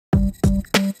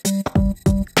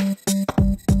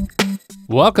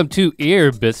Welcome to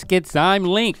Ear Biscuits, I'm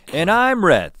Link. And I'm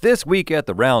Rhett. This week at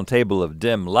the round table of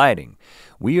dim lighting,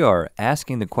 we are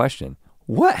asking the question,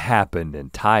 what happened in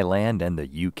Thailand and the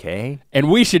UK? And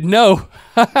we should know,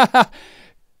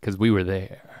 because we were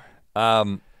there.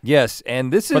 Yes,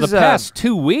 and this is- For the past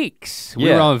 2 weeks, we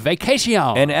were on vacation.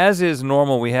 And as is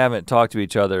normal, we haven't talked to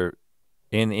each other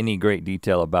in any great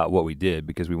detail about what we did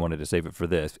because we wanted to save it for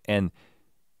this. And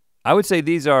I would say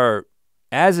these are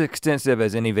as extensive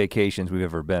as any vacations we've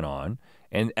ever been on.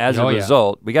 And as a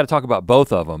result, we gotta talk about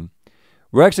both of them.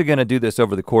 We're actually gonna do this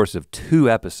over the course of 2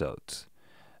 episodes.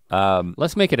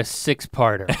 Let's make it a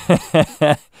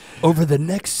 6-parter. Over the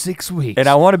next 6 weeks. And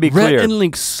I wanna be clear. Rhett and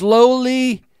Link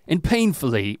slowly and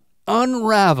painfully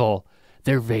unravel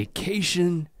their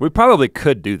vacation. We probably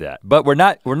could do that, but we're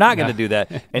not gonna do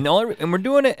that. And we're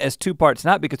doing it as 2 parts,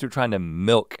 not because we're trying to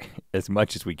milk as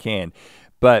much as we can,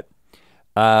 but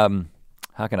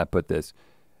how can I put this?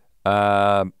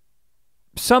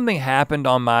 Something happened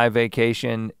on my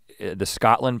vacation, the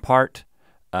Scotland part,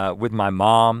 with my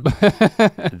mom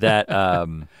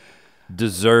that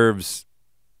deserves.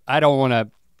 I don't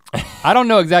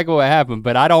know exactly what happened,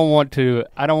 but I don't want to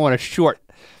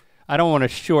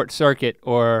short circuit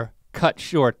or cut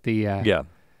short the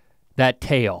that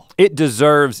tale. It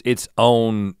deserves its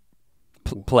own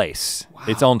place,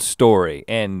 its own story,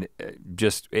 and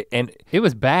it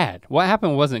was bad. What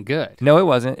happened wasn't good. No, it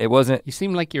wasn't. It wasn't. You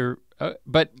seem like you're,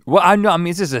 but well, I know. I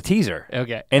mean, this is a teaser.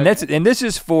 Okay. And this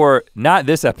is for not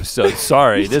this episode.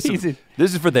 Sorry, this is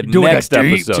for the next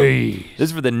episode. This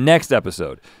is for the next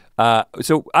episode.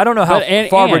 So I don't know how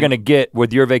far we're gonna get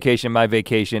with your vacation, my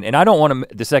vacation, and I don't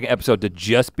want the second episode to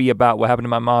just be about what happened to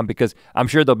my mom because I'm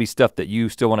sure there'll be stuff that you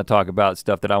still want to talk about,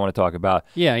 stuff that I want to talk about.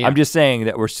 Yeah. I'm just saying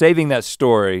that we're saving that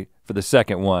story for the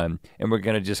second one, and we're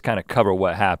gonna just kind of cover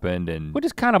what happened and we'll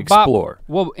just kind of explore.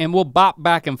 We'll bop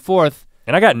back and forth.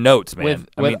 And I got notes, man.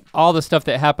 With all the stuff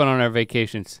that happened on our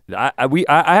vacations. I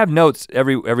have notes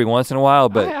every once in a while,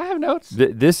 but I have notes.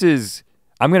 This is.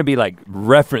 I'm gonna be like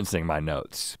referencing my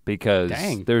notes because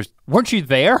weren't you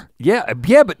there? Yeah,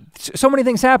 but so many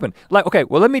things happen. Like, okay,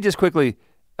 well let me just quickly,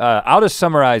 I'll just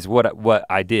summarize what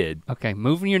I did. Okay,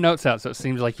 moving your notes out so it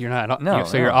seems like you're not,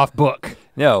 you're no. off book.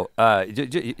 No,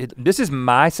 this is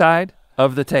my side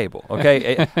of the table,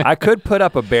 okay? I could put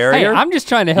up a barrier. Hey, I'm just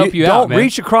trying to help you out, man. Don't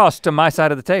reach across to my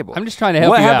side of the table. I'm just trying to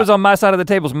help you out. What happens on my side of the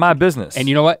table is my business. And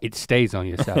you know what? It stays on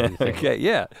your side of the table. Okay,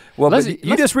 yeah. Well,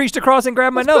 you just reached across and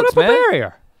grabbed my notes, put up man. A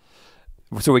barrier.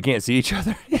 So we can't see each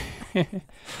other?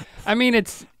 I mean,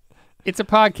 it's a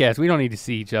podcast. We don't need to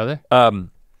see each other.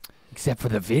 Except for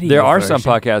the video There are version.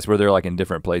 some podcasts where they're like in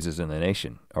different places in the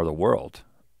nation or the world.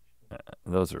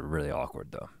 Those are really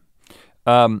awkward though.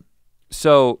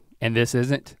 And this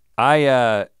isn't?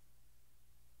 As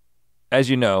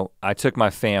you know, I took my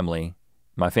family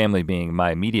being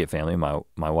my immediate family,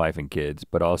 my wife and kids,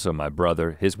 but also my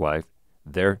brother, his wife,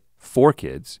 their 4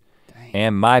 kids,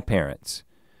 and my parents.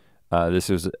 This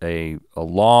was a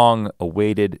long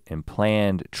awaited and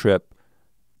planned trip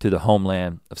to the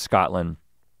homeland of Scotland.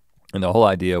 And the whole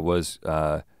idea was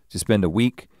to spend a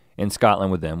week in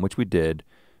Scotland with them, which we did,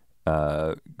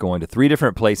 going to 3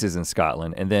 different places in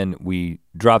Scotland. And then we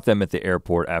dropped them at the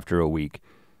airport after a week.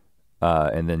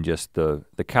 And then just the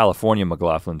California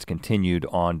McLaughlins continued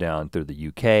on down through the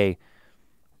UK,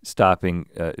 stopping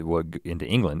into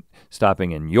England,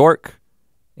 stopping in York,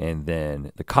 and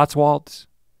then the Cotswolds,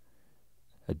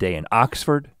 a day in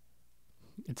Oxford.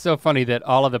 It's so funny that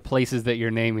all of the places that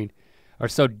you're naming are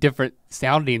so different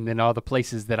sounding than all the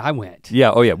places that I went.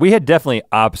 Yeah, oh yeah, we had definitely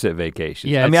opposite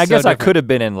vacations. Yeah, I mean, I guess so I could have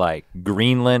been in like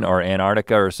Greenland or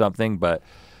Antarctica or something, but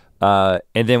and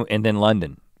then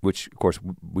London, which of course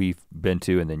we've been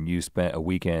to, and then you spent a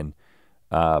weekend.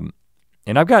 And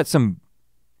I've got some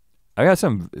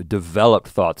developed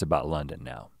thoughts about London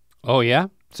now. Oh yeah?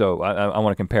 So I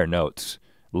want to compare notes,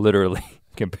 literally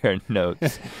compare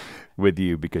notes with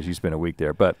you because you spent a week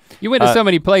there. But you went to so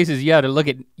many places. You had to look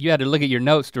at your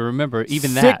notes to remember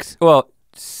even that. Well,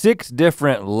 6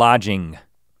 different lodgings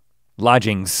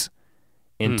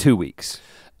in 2 weeks,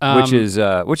 which is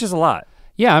a lot.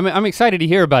 Yeah, I'm excited to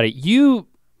hear about it. You,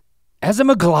 as a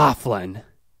McLaughlin,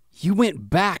 you went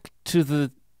back to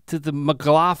the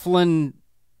McLaughlin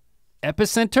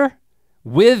epicenter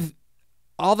with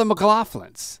all the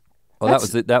McLaughlins. Well,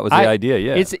 that was the idea,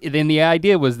 yeah. Then the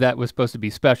idea was that was supposed to be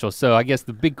special. So I guess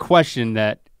the big question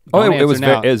that it was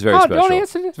very special. Don't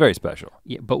answer it. It's very special.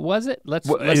 Yeah, but was it? Let's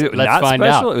not find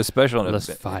special? out. It was special in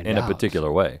a out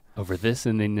particular way. Over this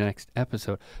in the next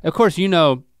episode. Of course, you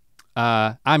know,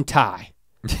 I'm Thai.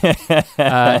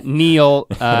 Neil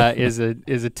is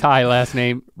a Thai last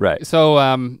name. Right. So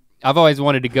I've always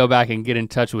wanted to go back and get in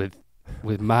touch with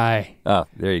my. Oh,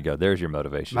 there you go. There's your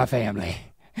motivation. My family.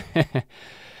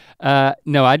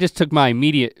 No, I just took my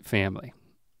immediate family.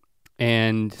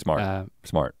 And smart.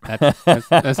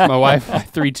 That's my wife, my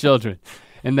 3 children,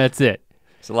 and that's it.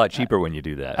 It's a lot cheaper when you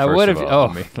do that. I would have.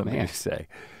 Let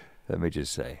me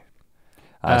just say,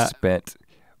 I spent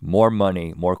more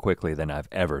money more quickly than I've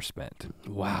ever spent.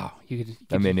 Wow.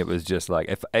 I mean, it was just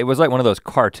like it was like one of those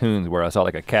cartoons where I saw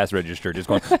like a cash register just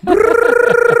going.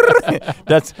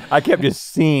 I kept just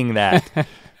seeing that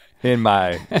in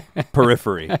my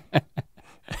periphery.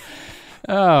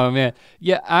 Oh man,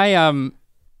 yeah.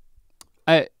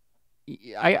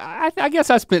 I guess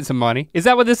I spent some money. Is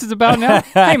that what this is about now?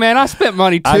 Hey man, I spent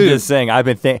money too. I'm just saying I've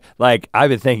been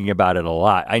thinking about it a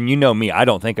lot. And you know me, I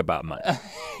don't think about money.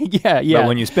 Yeah. But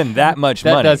when you spend that much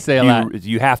money, does say a lot.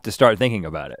 You have to start thinking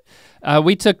about it.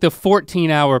 We took the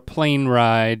 14-hour plane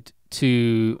ride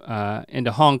into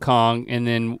Hong Kong and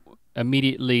then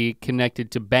immediately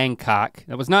connected to Bangkok.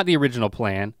 That was not the original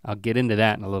plan. I'll get into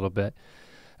that in a little bit.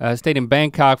 Stayed in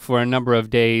Bangkok for a number of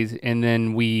days and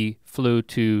then we flew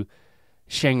to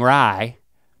Chiang Rai,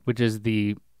 which is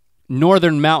the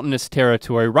northern mountainous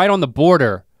territory right on the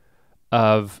border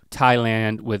of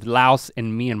Thailand with Laos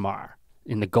and Myanmar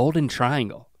in the Golden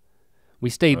Triangle. We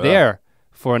stayed there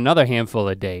for another handful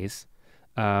of days.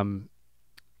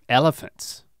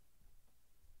 Elephants,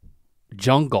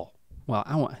 jungle, well,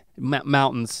 I want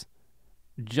mountains,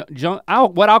 what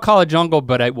I'll call a jungle,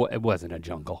 but it wasn't a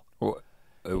jungle. What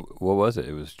was it?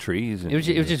 It was trees. It was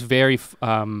just very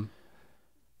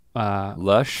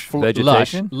lush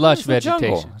vegetation. Lush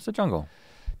vegetation. It's a jungle.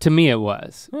 To me, it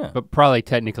was, yeah. But probably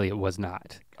technically it was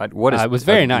not. It was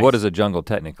very nice. What is a jungle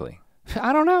technically?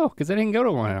 I don't know, because I didn't go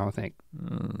to one. I don't think.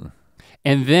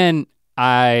 And then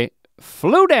I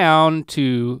flew down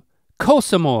to Koh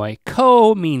Samui.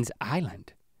 Koh means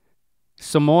island.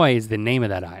 Samui is the name of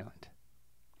that island.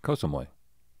 Koh Samui.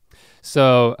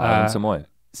 So Samui.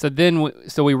 So then,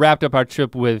 we wrapped up our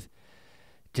trip with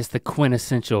just the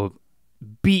quintessential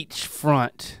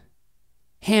beachfront,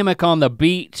 hammock on the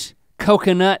beach,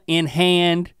 coconut in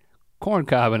hand, corn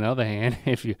cob in the other hand,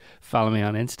 if you follow me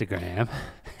on Instagram.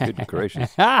 Good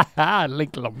gracious.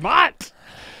 Link Lamont.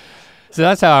 So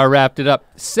that's how I wrapped it up.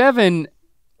 Seven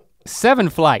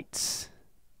flights,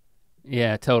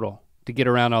 yeah, total, to get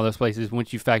around all those places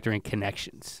once you factor in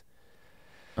connections.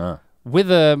 But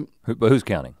who's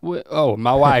counting?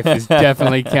 My wife is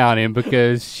definitely counting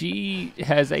because she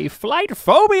has a flight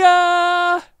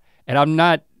phobia. And I'm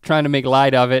not trying to make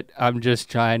light of it. I'm just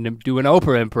trying to do an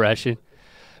Oprah impression.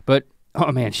 But,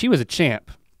 oh man, she was a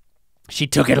champ. She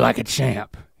took it like a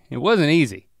champ. It wasn't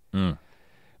easy. When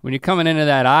you're coming into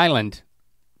that island,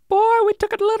 boy, we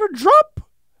took a little drop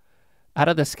out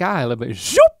of the sky a little bit.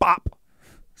 Zoop pop.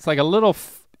 It's like a little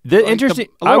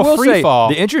free fall.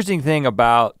 The interesting thing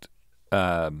about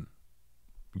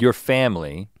your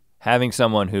family having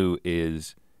someone who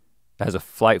has a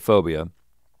flight phobia,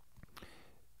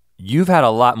 you've had a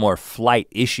lot more flight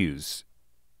issues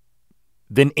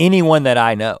than anyone that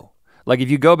I know. Like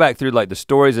if you go back through like the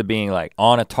stories of being like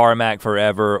on a tarmac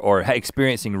forever or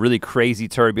experiencing really crazy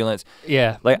turbulence.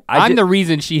 Yeah, like I'm the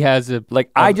reason she has a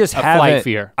flight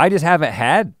fear. I just haven't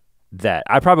had that.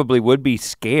 I probably would be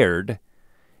scared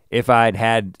if I'd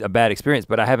had a bad experience,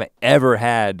 but I haven't ever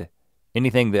had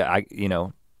anything that I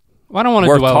don't want to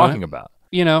worth talking about.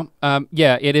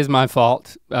 Yeah, it is my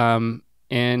fault.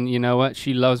 And you know what?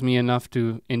 She loves me enough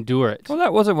to endure it. Well,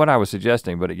 that wasn't what I was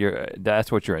suggesting, but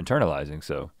that's what you're internalizing,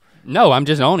 so. No, I'm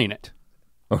just owning it.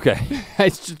 Okay.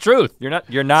 It's the truth.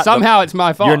 You're not Somehow it's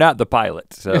my fault. You're not the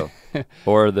pilot, so.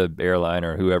 Or the airline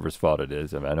or whoever's fault it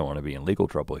is. I mean, I don't want to be in legal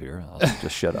trouble here. I'll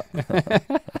just shut up.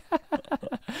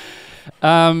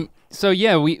 So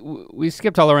yeah, we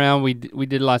skipped all around. We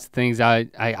did lots of things. I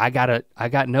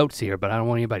got notes here, but I don't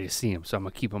want anybody to see them, so I'm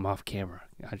gonna keep them off camera.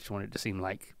 I just want it to seem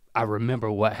like I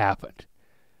remember what happened.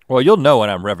 Well, you'll know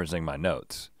when I'm referencing my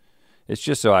notes. It's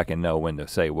just so I can know when to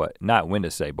say what, not when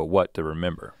to say, but what to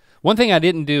remember. One thing I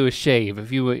didn't do is shave.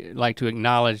 If you would like to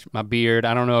acknowledge my beard,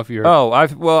 I don't know if you're. I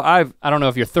don't know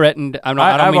if you're threatened. I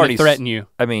don't mean to threaten you.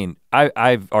 I mean,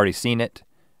 I've already seen it.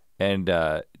 And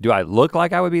do I look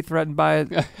like I would be threatened by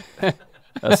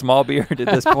a small beard at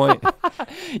this point?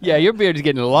 Yeah, your beard is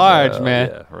getting large, man.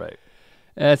 Yeah, right.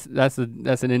 That's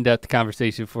an in-depth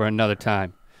conversation for another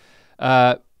time.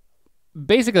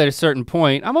 Basically, at a certain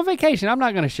point, I'm on vacation. I'm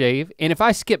not gonna shave, and if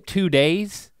I skip 2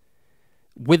 days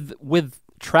with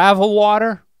travel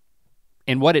water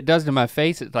And what it does to my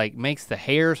face, it like makes the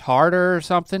hairs harder or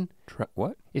something.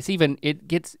 What?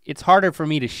 It's harder for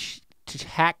me to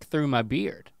hack through my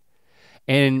beard.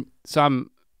 And so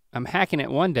I'm hacking it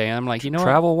one day and I'm like, you know what?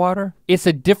 Travel water? It's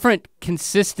a different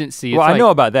consistency. It's Well, like, I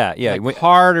know about that, yeah. like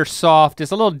hard or soft.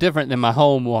 It's a little different than my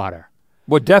home water.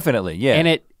 Well, definitely, yeah.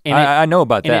 And I know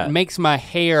about that. And it makes my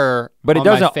hair but it on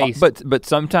doesn't, my face. but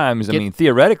sometimes, I mean,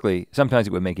 theoretically, sometimes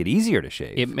it would make it easier to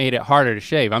shave. It made it harder to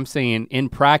shave. I'm saying in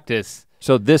practice.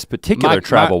 So this particular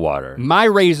travel water. My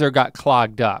razor got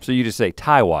clogged up. So you just say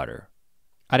Thai water.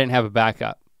 I didn't have a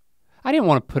backup. I didn't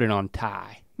want to put it on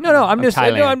Thai. No, I'm just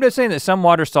saying that some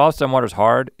water's soft, some water's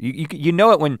hard. You know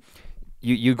it when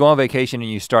you go on vacation and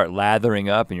you start lathering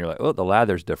up and you're like, oh, the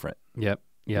lather's different. Yep.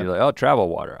 You're like, oh, travel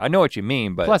water. I know what you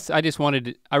mean, but. Plus I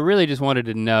really just wanted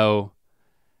to know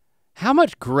how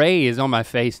much gray is on my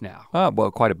face now. Oh,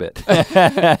 well, quite a bit.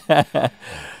 Yeah.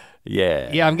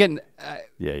 Yeah, I'm getting.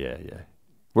 Yeah.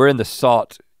 We're in the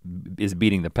salt is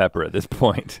beating the pepper at this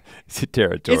point. It's a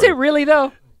territory. Is it really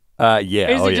though? Yeah.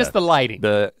 Or is it just the lighting?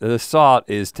 The salt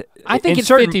is. I think it's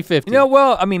 50-50. You know,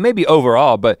 well, I mean, maybe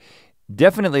overall, but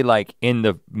definitely like in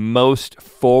the most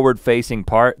forward-facing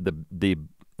part, the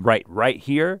right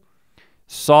here,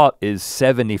 salt is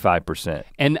 75%.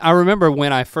 And I remember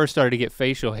when I first started to get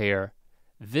facial hair,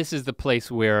 this is the place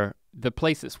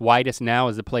that's whitest now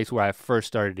is the place where I first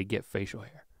started to get facial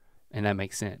hair. And that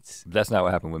makes sense. That's not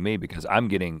what happened with me because I'm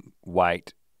getting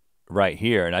white right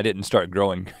here and I didn't start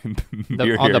growing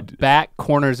beard on the back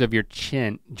corners of your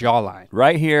jawline.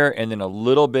 Right here and then a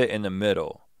little bit in the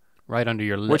middle. Right under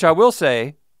your lip. Which I will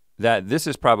say that this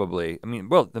is probably, I mean,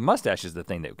 well, the mustache is the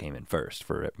thing that came in first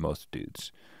for most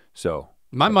dudes. So.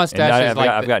 My mustache is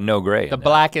I've got no gray. The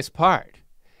blackest part.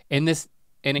 And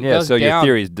it goes so down. your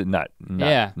theory is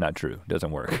not true,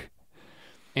 doesn't work.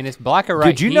 And it's blacker right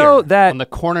here. Did you know that on the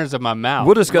corners of my mouth?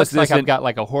 We'll discuss this. Like I've got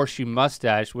like a horseshoe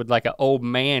mustache with like an old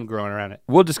man growing around it.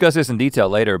 We'll discuss this in detail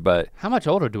later, but how much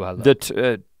older do I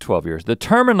look? 12 years. The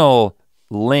terminal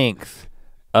length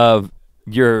of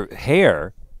your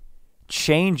hair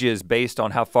changes based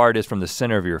on how far it is from the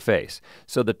center of your face.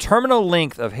 So the terminal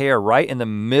length of hair right in the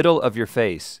middle of your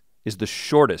face is the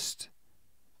shortest.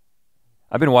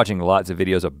 I've been watching lots of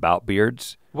videos about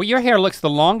beards. Well, your hair looks the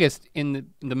longest in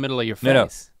the middle of your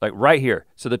face. No, like right here.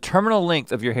 So the terminal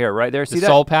length of your hair right there, see that? The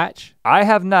soul patch? I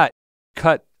have not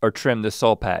cut or trimmed the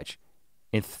soul patch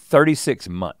in 36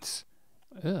 months.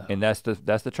 Ugh. And that's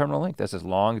the terminal length. That's as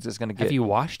long as it's gonna get. Have you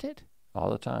washed it? All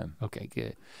the time. Okay,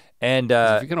 good. And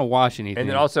if you're gonna wash anything, and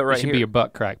then also right it should here, be your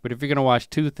butt crack. But if you're gonna wash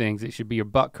two things, it should be your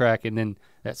butt crack and then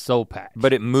that soul patch.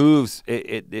 But it moves,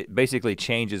 it basically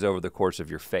changes over the course of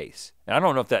your face. And I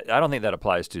don't think that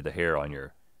applies to the hair on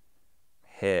your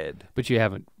head. But you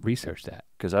haven't researched that.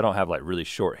 Because I don't have like really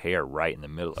short hair right in the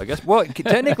middle. I guess, well,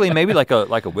 technically maybe like a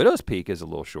widow's peak is a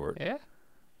little short. Yeah.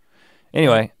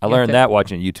 Anyway, I learned that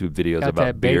watching YouTube videos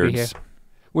about beards.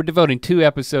 We're devoting 2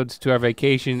 episodes to our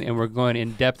vacation and we're going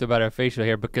in depth about our facial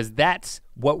hair because that's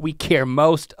what we care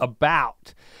most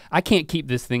about. I can't keep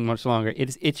this thing much longer. It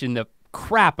is itching the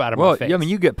crap out of my face. Well, I mean,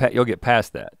 you'll get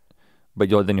past that, but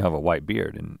then you'll have a white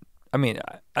beard, and I mean,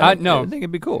 I think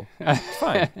it'd be cool. It's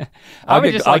fine. I'll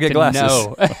get glasses.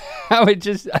 Know. I would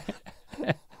just,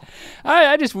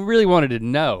 I just really wanted to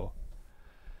know,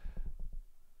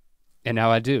 and now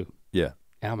I do. Yeah.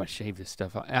 And I'm gonna shave this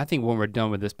stuff off. I think when we're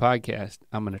done with this podcast,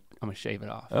 I'm gonna shave it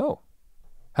off. Oh,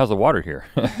 how's the water here?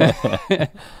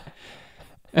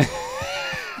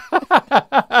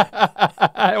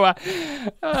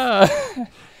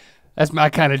 That's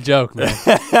my kind of joke, man.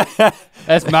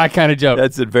 That's my kind of joke.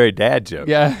 That's a very dad joke.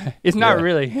 Yeah, it's not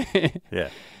really. Yeah.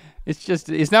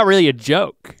 It's not really a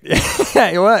joke.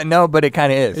 Well, no, but it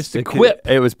kind of is. It's a quip.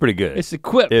 It was pretty good. It's a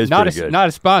quip, it was not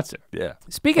a sponsor. Yeah.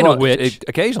 Speaking of which.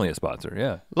 Occasionally a sponsor,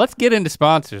 yeah. Let's get into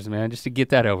sponsors, man, just to get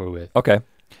that over with. Okay.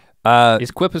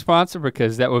 Is Quip a sponsor?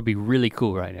 Because that would be really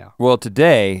cool right now. Well,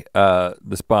 today,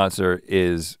 the sponsor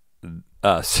is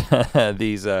us.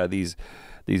 These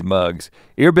mugs.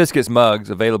 Ear Biscuits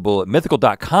mugs available at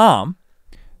mythical.com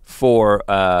for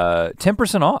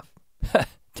 10% off.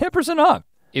 10% off.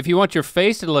 If you want your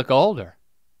face to look older,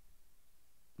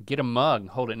 get a mug and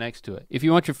hold it next to it. If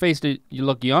you want your face to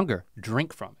look younger,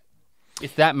 drink from it.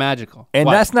 It's that magical. And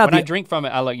that's not when I drink from it,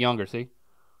 I look younger, see?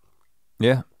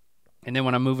 Yeah. And then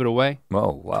when I move it away,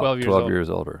 oh wow, 12 years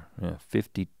older. Yeah,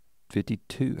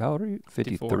 52, how old are you?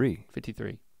 53.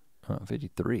 53.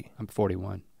 53. I'm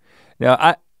 41.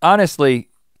 Now,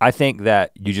 I think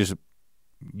that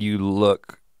you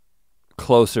look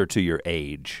closer to your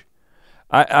age.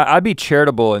 I'd be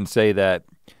charitable and say that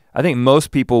I think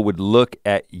most people would look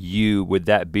at you with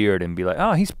that beard and be like,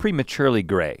 oh, he's prematurely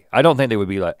gray. I don't think they would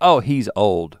be like, oh, he's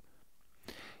old.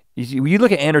 You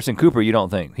look at Anderson Cooper, you don't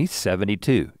think, he's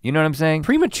 72. You know what I'm saying?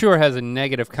 Premature has a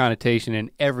negative connotation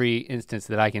in every instance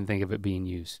that I can think of it being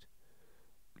used.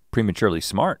 Prematurely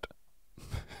smart.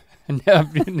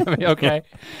 Okay.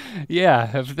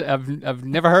 Yeah, I've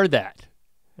never heard that.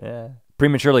 Yeah.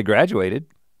 Prematurely graduated.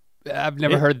 I've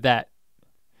never heard that.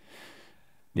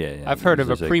 Yeah. I've heard of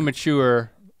a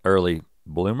premature early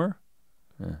bloomer.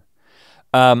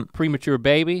 Yeah. Premature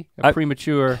baby,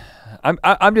 premature.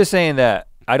 I'm just saying that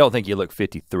I don't think you look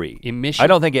 53. Emission. I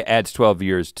don't think it adds 12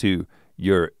 years to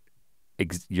your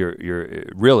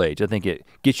real age. I think it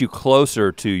gets you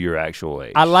closer to your actual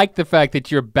age. I like the fact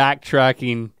that you're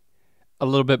backtracking a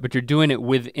little bit, but you're doing it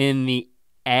within the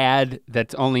ad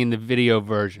that's only in the video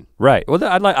version. Right. Well,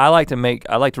 I like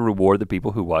to reward the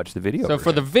people who watch the video. So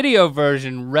for the video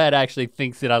version, Rhett actually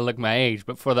thinks that I look my age,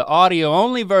 but for the audio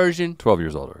only version, 12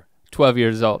 years older. 12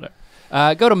 years older.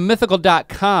 Go to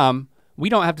mythical.com. We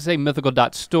don't have to say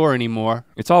mythical.store anymore.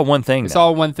 It's all one thing. It's now.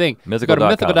 all one thing. Mythical. Go to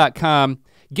mythical.com.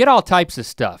 Get all types of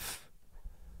stuff.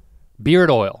 Beard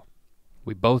oil.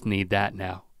 We both need that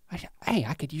now. Hey,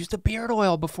 I could use the beard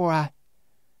oil before I.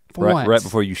 Right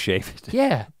before you shave it.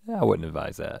 Yeah. I wouldn't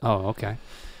advise that. Oh, okay.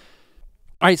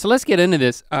 All right, so let's get into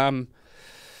this.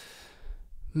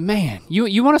 Man,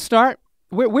 you want to start?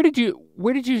 Where did you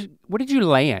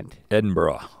land?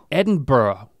 Edinburgh.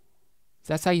 Edinburgh.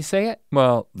 That's how you say it?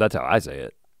 Well, that's how I say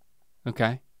it.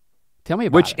 Okay. Tell me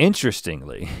about Which, it.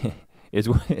 interestingly, is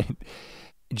when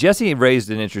Jesse raised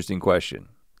an interesting question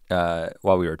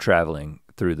while we were traveling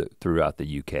throughout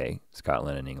the UK,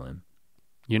 Scotland, and England.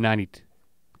 United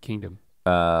Kingdom.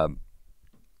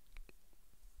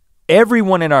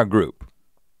 Everyone in our group,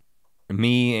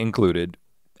 me included,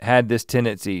 had this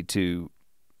tendency to,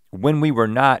 when we were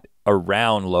not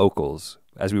around locals,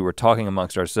 as we were talking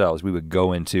amongst ourselves, we would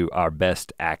go into our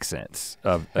best accents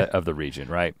of the region,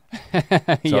 right?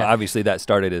 So obviously that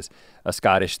started as a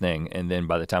Scottish thing, and then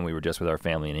by the time we were just with our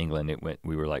family in England,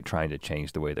 we were like trying to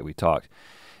change the way that we talked.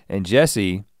 And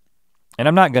Jesse, and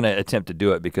I'm not gonna attempt to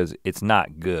do it because it's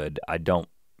not good.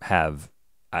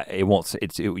 It will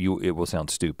sound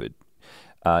stupid.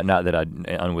 Not that I'm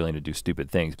unwilling to do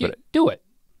stupid things, but do it.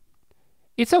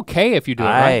 It's okay if you do it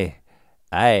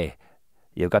right.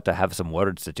 You've got to have some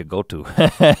words that you go to.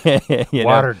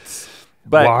 Words.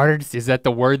 But words, is that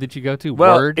the word that you go to?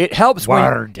 Well, word? It helps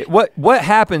word. What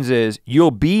happens is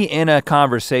you'll be in a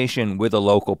conversation with a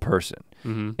local person,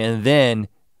 and then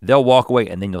they'll walk away,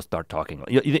 and then you'll start talking.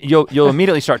 You'll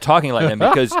immediately start talking like them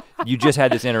because you just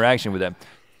had this interaction with them.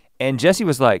 And Jesse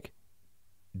was like,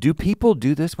 do people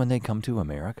do this when they come to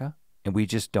America and we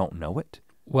just don't know it?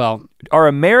 Well, are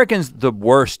Americans the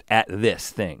worst at this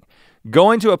thing?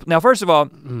 Now, first of all,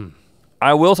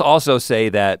 I will also say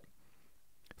that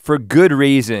for good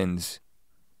reasons,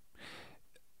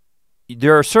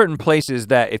 there are certain places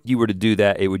that if you were to do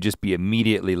that, it would just be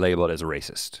immediately labeled as a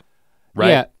racist, right?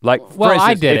 Yeah, like, well, instance,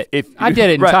 I did it. I did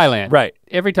it in Thailand. Right.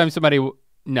 Every time somebody,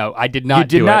 no, I did not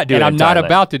do it. You did not do it and I'm in not Thailand.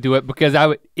 about to do it because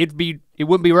it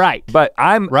wouldn't be right. But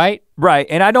I'm right,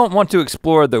 and I don't want to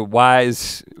explore the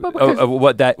whys of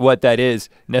what that is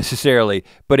necessarily.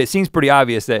 But it seems pretty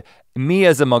obvious that me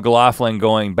as a McLaughlin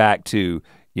going back to,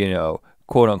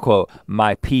 quote unquote,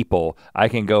 my people, I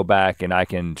can go back and I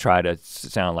can try to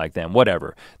sound like them.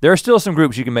 Whatever. There are still some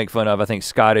groups you can make fun of. I think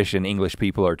Scottish and English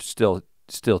people are still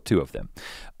two of them.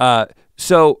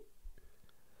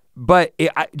 But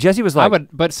Jesse was like,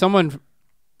 but someone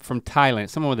from Thailand,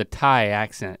 someone with a Thai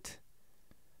accent,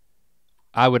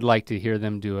 I would like to hear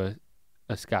them do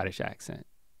a Scottish accent.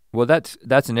 Well, that's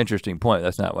an interesting point.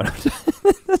 That's not what I'm saying.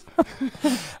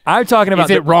 I'm talking about.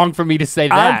 Is it wrong for me to say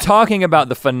that? I'm talking about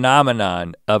the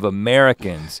phenomenon of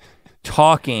Americans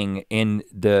talking in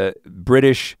the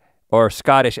British or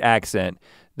Scottish accent,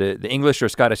 the English or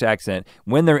Scottish accent,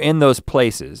 when they're in those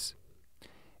places,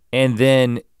 and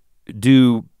then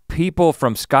do people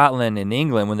from Scotland and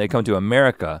England, when they come to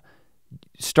America,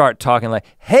 start talking like,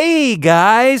 hey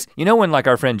guys, when like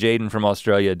our friend Jaden from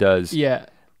Australia does,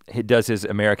 he does his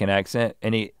American accent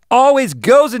and he always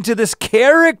goes into this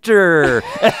character,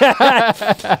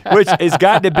 which has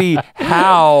got to be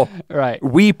how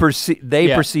we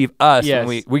perceive us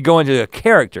when we go into a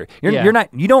character.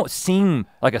 You don't seem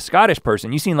like a Scottish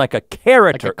person, you seem like a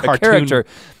character, like a character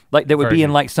like that would be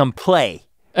in like some play.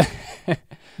 It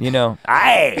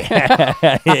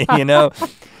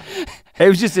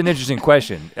was just an interesting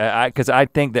question because I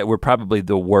think that we're probably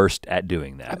the worst at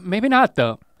doing that. Maybe not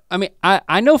though. I mean,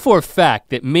 I know for a fact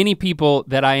that many people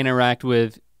that I interact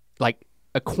with, like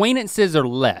acquaintances or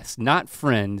less, not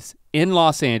friends, in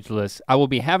Los Angeles, I will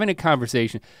be having a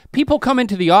conversation. People come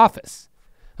into the office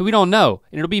who we don't know,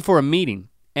 and it'll be for a meeting.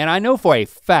 And I know for a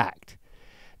fact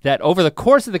that over the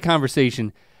course of the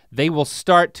conversation, they will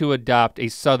start to adopt a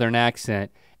Southern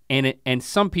accent, and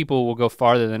some people will go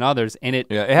farther than others. And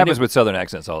it happens with Southern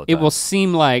accents all the time. It will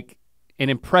seem like an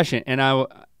impression,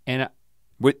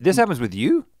 This happens with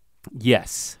you?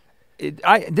 Yes.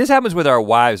 This happens with our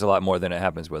wives a lot more than it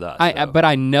happens with us. But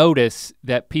I notice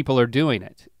that people are doing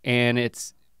it, and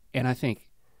I think,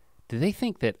 do they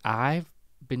think that I've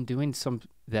been doing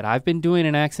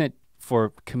an accent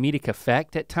for comedic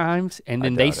effect at times, and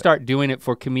then they start doing it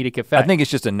for comedic effect? I think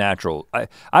it's just a natural.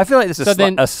 I feel like this is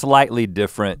a slightly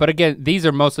different. But again, these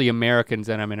are mostly Americans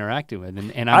that I'm interacting with,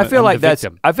 and I feel like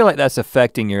that's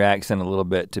affecting your accent a little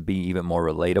bit to be even more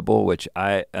relatable, which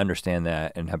I understand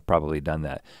that and have probably done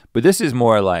that. But this is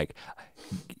more like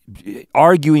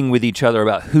arguing with each other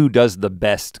about who does the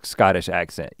best Scottish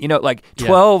accent. You know, like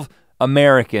 12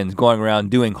 Americans going around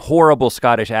doing horrible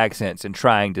Scottish accents and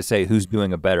trying to say who's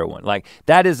doing a better one. Like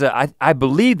that is I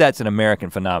believe that's an American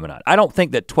phenomenon. I don't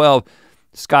think that 12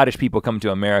 Scottish people come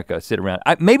to America, sit around.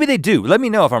 Maybe they do, let me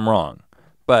know if I'm wrong.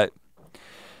 But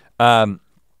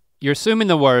you're assuming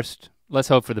the worst, let's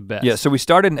hope for the best. Yeah, so we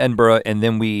started in Edinburgh, and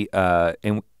then we had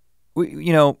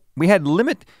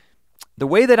the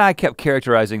way that I kept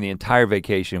characterizing the entire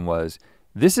vacation was,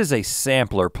 this is a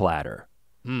sampler platter.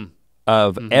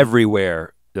 Of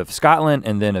everywhere, of Scotland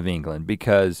and then of England,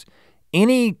 because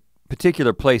any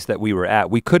particular place that we were at,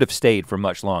 we could have stayed for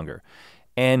much longer.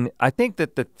 And I think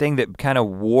that the thing that kind of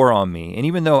wore on me, and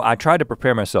even though I tried to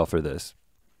prepare myself for this,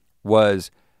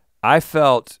 was I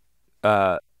felt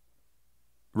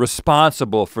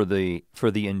responsible for the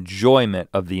enjoyment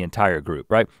of the entire group,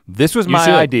 right? This was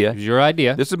my idea. It was your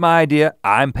idea. This is my idea,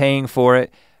 I'm paying for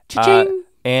it.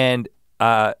 And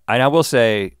I will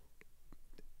say,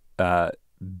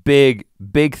 big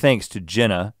thanks to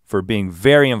Jenna for being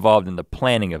very involved in the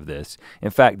planning of this.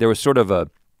 In fact, there was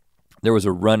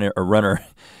a runner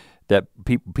that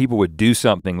people would do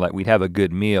something like, we'd have a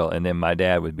good meal, and then my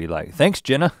dad would be like, "Thanks,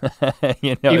 Jenna."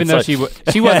 You know, even though like,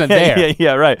 she wasn't there.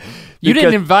 yeah, right. You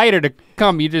didn't invite her to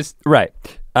come. You just right.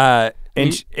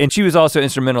 And she was also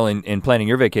instrumental in planning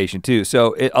your vacation too.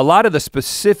 So a lot of the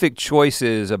specific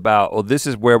choices about, well, this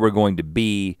is where we're going to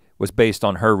be, was based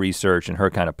on her research and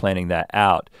her kind of planning that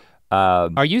out.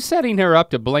 Are you setting her up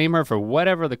to blame her for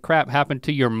whatever the crap happened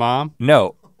to your mom?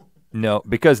 No,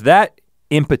 because that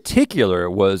in particular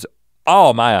was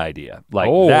all my idea. Like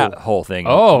that whole thing,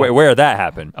 where that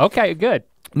happened. Okay, good.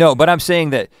 No, but I'm saying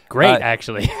that. Great,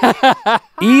 actually.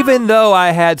 Even though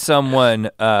I had someone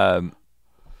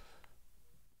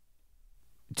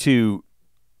to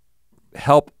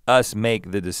help us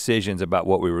make the decisions about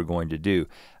what we were going to do,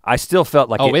 I still felt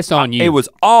like it's on you. It was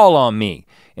all on me.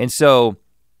 And so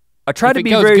I tried to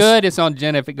be very— If it goes good, it's on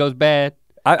Jenna. If it goes bad.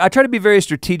 I try to be very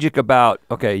strategic about,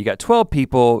 okay, you got 12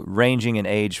 people ranging in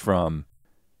age from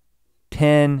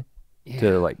 10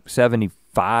 to like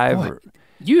 75. Boy,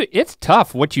 it's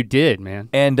tough what you did, man.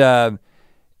 And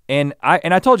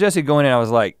I told Jesse going in, I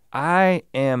was like, I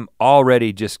am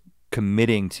already just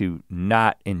committing to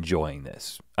not enjoying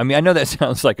this. I mean, I know that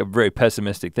sounds like a very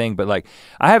pessimistic thing, but like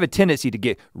I have a tendency to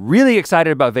get really excited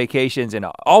about vacations and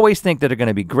I always think that they're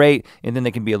gonna be great, and then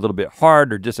they can be a little bit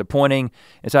hard or disappointing.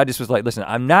 And so I just was like, listen,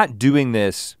 I'm not doing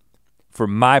this for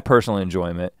my personal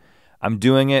enjoyment. I'm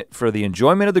doing it for the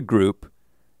enjoyment of the group,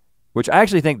 which I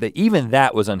actually think that even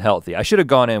that was unhealthy. I should have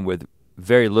gone in with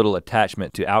very little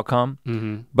attachment to outcome,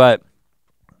 but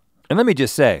and let me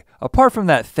just say, apart from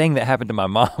that thing that happened to my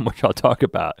mom, which I'll talk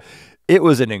about, it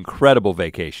was an incredible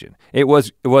vacation. It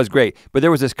was great, but there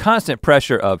was this constant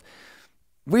pressure of,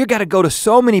 we gotta go to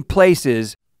so many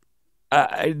places.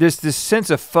 There's this sense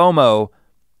of FOMO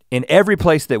in every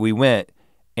place that we went,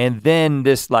 and then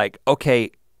this like,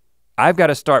 okay, I've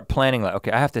gotta start planning like,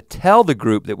 okay, I have to tell the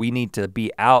group that we need to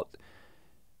be out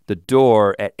the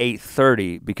door at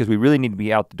 8:30 because we really need to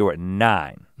be out the door at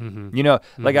 9. You know,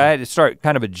 like I had to start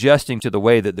kind of adjusting to the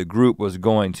way that the group was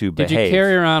going to behave. Did you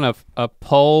carry around a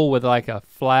pole with like a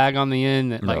flag on the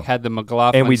end that like had the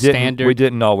McLaughlin standard? We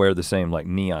didn't all wear the same like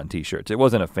neon t-shirts. It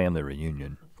wasn't a family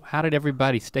reunion. How did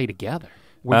everybody stay together?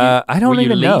 I don't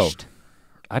even know.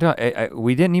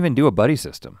 We didn't even do a buddy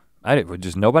system.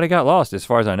 Nobody got lost as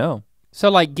far as I know. So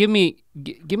like give me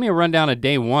a rundown of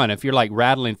day one if you're like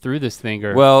rattling through this thing,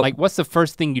 or like what's the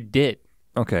first thing you did?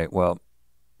 Okay, well,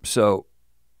 so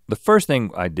the first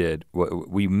thing I did,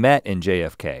 we met in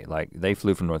JFK. Like they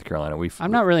flew from North Carolina.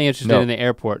 I'm not really interested in the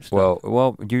airport stuff.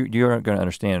 Well, you aren't gonna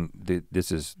understand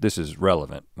this is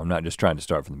relevant. I'm not just trying to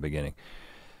start from the beginning.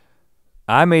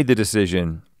 I made the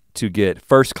decision to get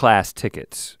first class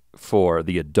tickets for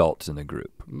the adults in the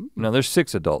group. Now there's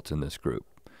 6 adults in this group.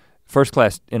 First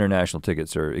class international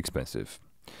tickets are expensive.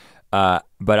 But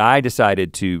I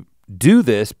decided to do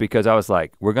this because I was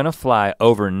like, we're gonna fly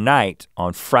overnight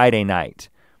on Friday night.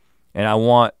 And I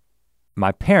want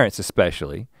my parents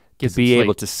especially to be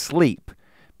able to sleep,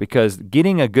 because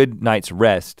getting a good night's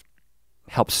rest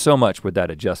helps so much with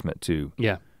that adjustment to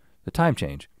the time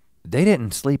change. They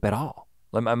didn't sleep at all.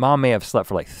 Like my mom may have slept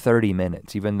for like 30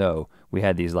 minutes, even though we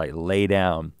had these like lay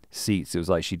down seats. It was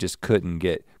like she just couldn't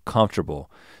get comfortable.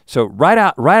 So right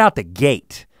out the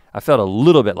gate, I felt a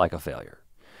little bit like a failure.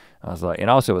 I was like, and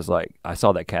also it was like, I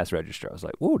saw that cash register. I was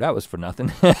like, whoa, that was for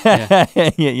nothing.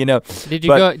 You know. Did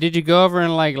you go over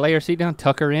and like lay her seat down,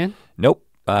 tuck her in? Nope.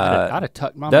 I'd have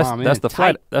tucked my mom in. That's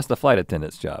the flight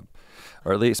attendant's job,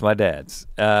 or at least my dad's.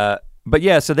 But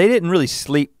yeah, so they didn't really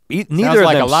sleep. Neither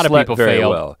of them slept very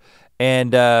well.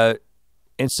 And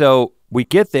so we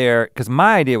get there, because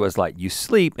my idea was like, you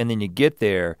sleep and then you get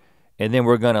there, and then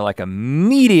we're gonna like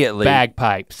immediately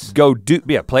bagpipes.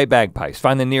 Play bagpipes.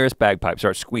 Find the nearest bagpipe,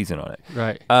 start squeezing on it.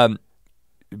 Right.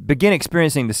 Begin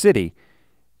experiencing the city,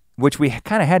 which we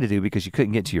kind of had to do because you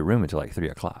couldn't get to your room until like 3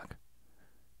 o'clock.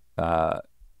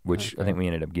 Which I think we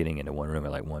ended up getting into one room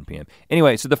at like 1 p.m.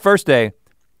 Anyway, so the first day,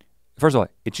 first of all,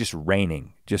 it's just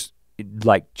raining, just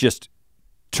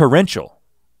torrential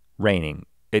raining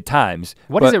at times.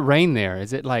 What does it rain there?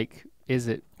 Is it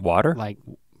water? Like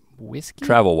whiskey?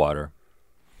 Travel water.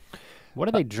 What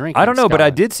are they drinking? I don't know, but I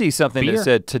Scotland? did see something that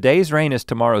said today's rain is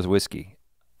tomorrow's whiskey.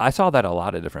 I saw that a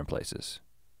lot of different places.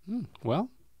 Well,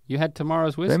 you had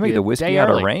tomorrow's whiskey. They make the whiskey out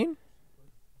of rain?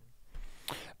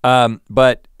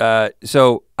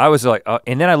 So I was like,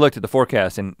 and then I looked at the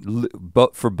forecast, and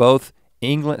for both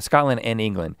Scotland and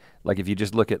England, like if you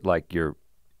just look at like your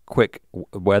quick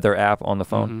weather app on the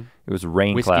phone, it was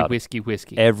rain cloud.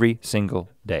 Whiskey. Every single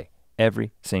day.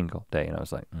 And I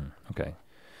was like, okay.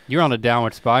 You're on a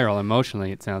downward spiral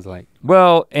emotionally, it sounds like.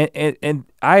 Well, and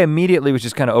I immediately was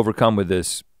just kind of overcome with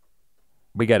this,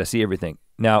 we gotta see everything.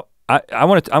 Now, I'm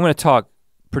gonna talk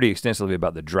pretty extensively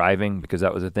about the driving, because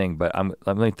that was a thing, but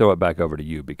let me throw it back over to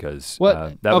you, because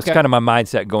that was kind of my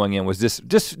mindset going in, was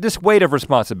this weight of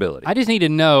responsibility. I just need to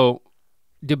know,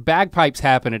 do bagpipes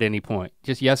happen at any point?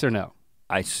 Just yes or no?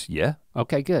 Yeah.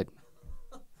 Okay, good.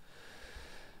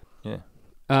 Yeah.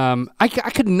 I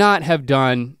could not have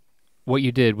done what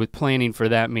you did with planning for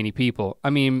that many people. I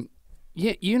mean,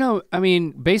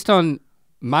 based on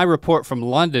my report from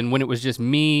London, when it was just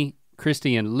me,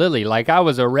 Christy, and Lily, like I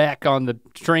was a wreck on the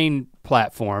train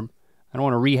platform. I don't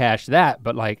want to rehash that,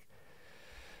 but like,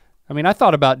 I mean, I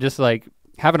thought about just like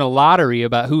having a lottery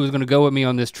about who was gonna go with me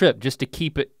on this trip, just to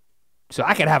keep it so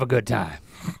I could have a good time.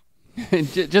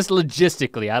 Just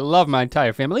logistically, I love my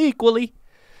entire family equally.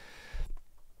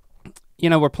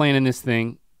 We're planning this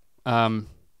thing.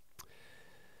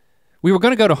 We were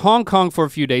gonna go to Hong Kong for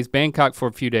a few days, Bangkok for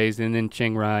a few days, and then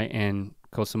Chiang Rai and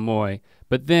Koh Samui.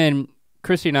 But then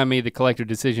Christy and I made the collective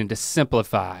decision to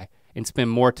simplify and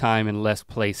spend more time in less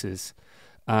places.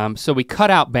 So we cut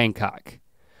out Bangkok,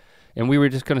 and we were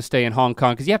just gonna stay in Hong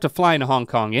Kong, because you have to fly into Hong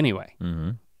Kong anyway.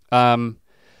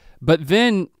 But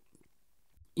then,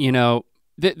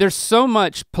 there's so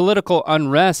much political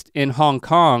unrest in Hong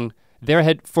Kong.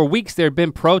 For weeks there had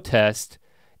been protests,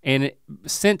 and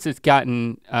since it's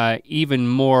gotten even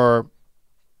more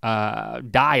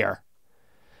dire.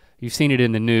 You've seen it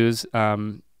in the news.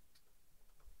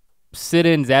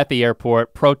 Sit-ins at the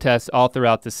airport, protests all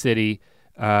throughout the city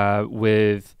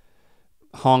with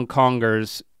Hong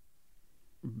Kongers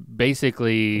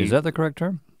basically. Is that the correct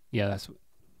term? Yeah,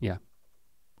 yeah.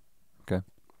 Okay.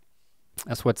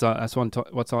 That's what's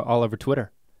all over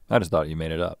Twitter. I just thought you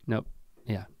made it up. Nope,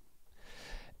 yeah.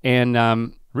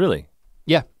 And really?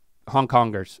 Yeah, Hong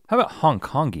Kongers. How about Hong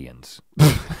Kongians?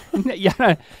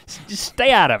 Yeah, just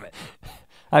stay out of it.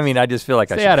 I mean, I just feel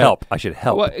like I should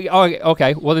help. Well,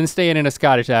 okay, well then stay in a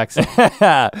Scottish accent.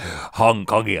 Hong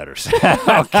Kongians.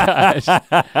 Oh gosh.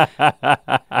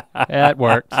 That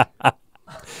worked.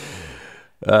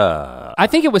 I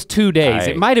think it was 2 days.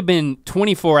 It might have been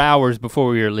 24 hours before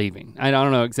we were leaving. I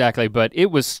don't know exactly, but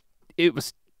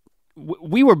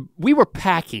we were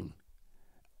packing,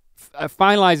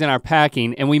 finalizing our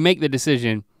packing, and we make the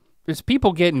decision. There's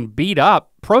people getting beat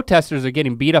up. Protesters are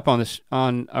getting beat up on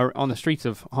the streets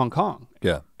of Hong Kong.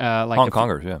 Yeah, like Hong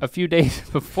Kongers, yeah. A few days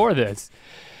before this.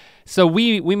 So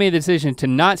we made the decision to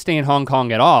not stay in Hong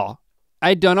Kong at all.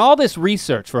 I'd done all this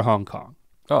research for Hong Kong.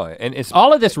 Oh, and it's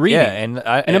all of this reading. Yeah, and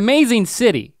an amazing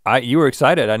city. You were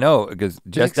excited, I know, because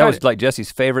that excited. was like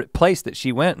Jessie's favorite place that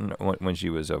she went when she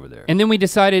was over there. And then we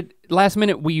decided last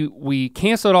minute we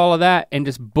canceled all of that and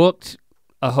just booked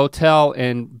a hotel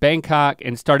in Bangkok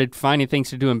and started finding things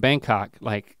to do in Bangkok,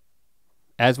 like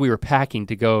as we were packing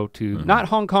to go to not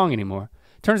Hong Kong anymore.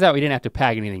 Turns out we didn't have to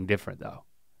pack anything different though.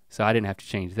 So I didn't have to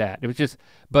change that. It was just,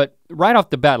 but right off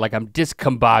the bat, like I'm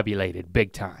discombobulated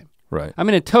big time. Right. I'm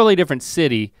in a totally different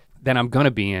city than I'm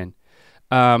gonna be in.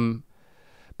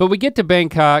 But we get to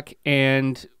Bangkok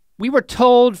and we were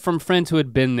told from friends who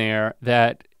had been there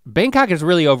that Bangkok is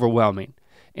really overwhelming.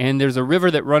 And there's a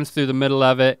river that runs through the middle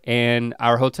of it and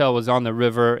our hotel was on the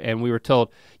river and we were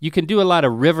told you can do a lot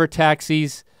of river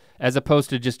taxis as opposed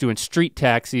to just doing street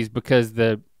taxis because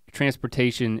the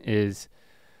transportation is,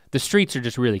 the streets are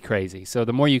just really crazy. So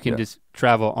the more you can just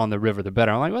travel on the river, the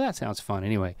better. I'm like, well, that sounds fun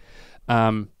anyway.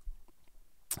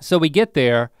 So we get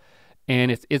there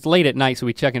and it's late at night, so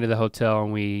we check into the hotel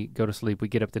and we go to sleep. We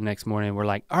get up the next morning and we're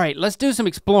like, all right, let's do some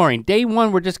exploring. Day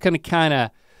one, we're just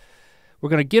gonna we're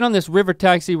gonna get on this river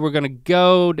taxi. We're gonna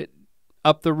go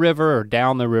up the river or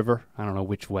down the river. I don't know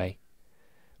which way.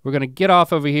 We're gonna get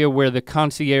off over here where the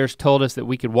concierge told us that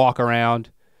we could walk around.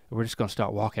 And we're just gonna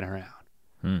start walking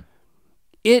around.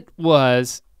 It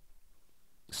was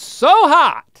so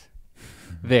hot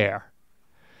there.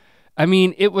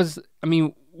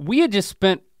 We had just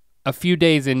spent a few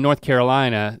days in North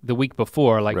Carolina the week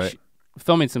before, like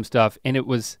filming some stuff, and it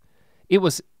was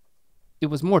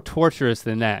more torturous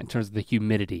than that in terms of the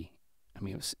humidity. I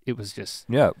mean, it was just.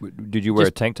 Yeah, did you wear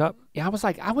a tank top? Yeah, I was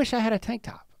like, I wish I had a tank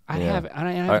top. I have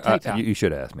a tank top. You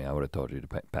should have asked me, I would have told you to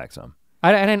pack some.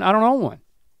 I don't own one,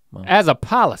 well, as a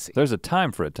policy. There's a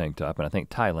time for a tank top, and I think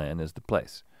Thailand is the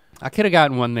place. I could have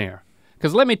gotten one there.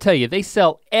 Because let me tell you, they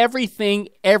sell everything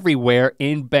everywhere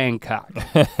in Bangkok.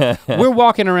 We're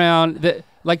walking around, the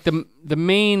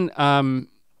main, one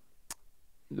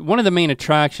of the main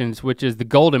attractions, which is the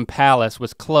Golden Palace,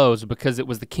 was closed because it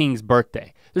was the king's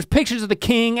birthday. There's pictures of the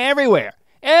king everywhere.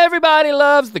 Everybody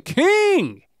loves the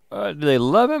king. Do they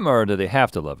love him or do they have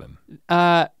to love him?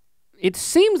 It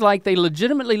seems like they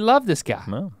legitimately love this guy.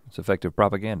 Well, it's effective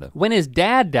propaganda. When his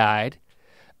dad died,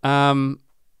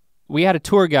 we had a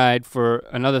tour guide for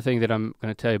another thing that I'm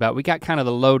gonna tell you about. We got kind of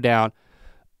the lowdown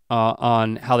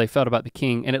on how they felt about the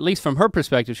king. And at least from her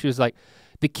perspective, she was like,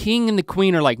 the king and the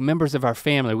queen are like members of our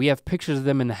family. We have pictures of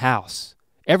them in the house.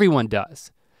 Everyone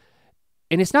does.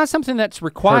 And it's not something that's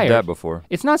required. Heard that before.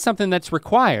 It's not something that's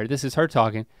required. This is her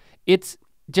talking. It's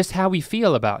just how we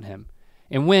feel about him.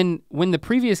 And when the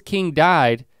previous king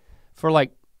died,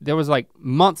 there was like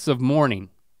months of mourning.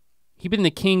 He'd been the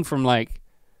king from like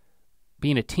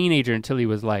being a teenager until he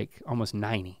was like almost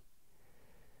 90.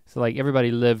 So like everybody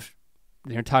lived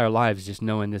their entire lives just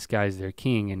knowing this guy's their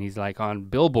king and he's like on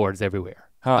billboards everywhere.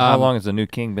 How long has the new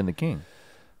king been the king?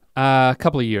 A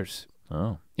couple of years.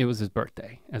 Oh. It was his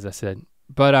birthday, as I said.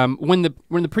 But when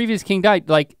the previous king died,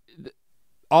 like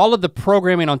all of the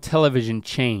programming on television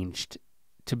changed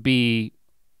to be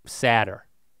sadder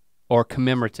or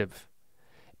commemorative.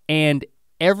 And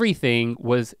everything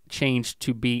was changed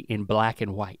to be in black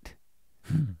and white.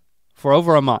 For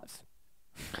over a month.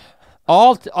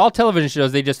 All television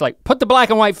shows, they just like, put the black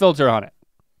and white filter on it.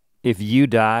 If you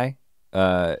die,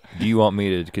 do you want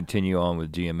me to continue on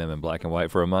with GMM in black and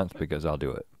white for a month? Because I'll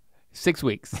do it. 6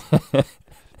 weeks.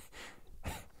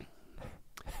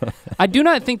 I do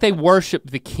not think they worship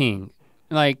the king.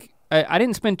 Like, I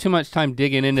didn't spend too much time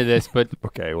digging into this, but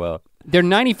okay, well. They're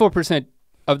 94%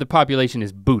 of the population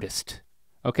is Buddhist,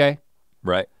 okay?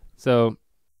 Right. So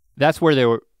that's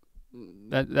where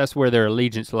that's where their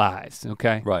allegiance lies,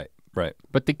 okay? Right.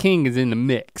 But the king is in the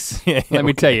mix, let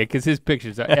me tell you, because his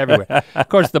pictures are everywhere. Of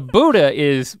course, the Buddha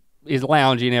is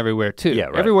lounging everywhere too. Yeah,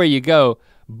 right. Everywhere you go,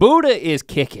 Buddha is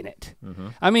kicking it. Mm-hmm.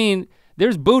 I mean,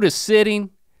 there's Buddhas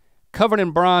sitting, covered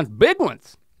in bronze, big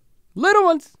ones, little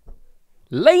ones,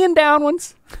 laying down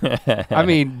ones. I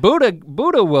mean,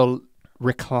 Buddha will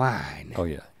recline. Oh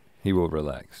yeah, he will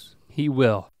relax. He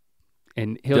will.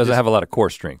 And he doesn't have a lot of core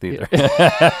strength either.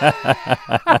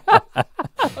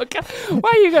 Okay.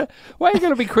 Why are you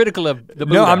gonna be critical of the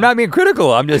Buddha? No, I'm not being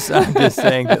critical. I'm just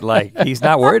saying that like he's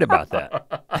not worried about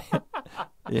that.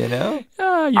 You know?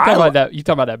 You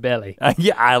talking about that belly.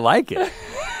 Yeah, I like it.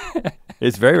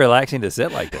 It's very relaxing to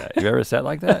sit like that. You ever sat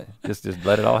like that? Just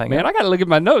let it all hang out? Man, I gotta look at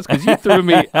my notes because you threw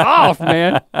me off,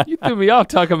 man. You threw me off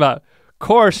talking about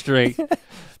core strength.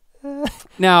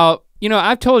 Now, you know,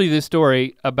 I've told you this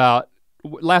story about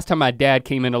last time my dad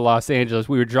came into Los Angeles.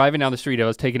 We were driving down the street. I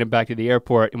was taking him back to the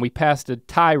airport and we passed a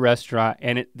Thai restaurant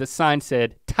and the sign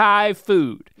said Thai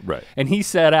food. Right. And he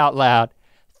said out loud,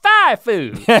 Thai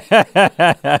food.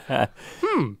 Yeah,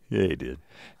 he did.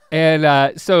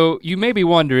 And so you may be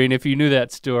wondering if you knew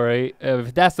that story,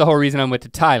 if that's the whole reason I went to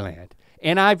Thailand.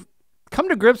 And I've come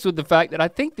to grips with the fact that I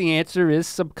think the answer is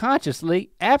subconsciously,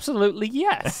 absolutely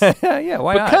yes. Yeah,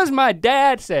 why not? Because my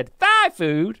dad said Thai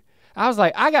food, I was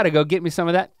like, I gotta go get me some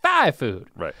of that Thai food.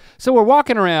 Right. So we're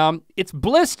walking around, it's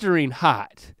blistering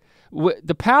hot.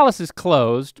 The palace is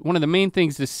closed, one of the main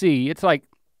things to see, it's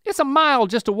a mile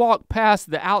just to walk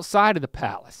past the outside of the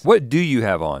palace. What do you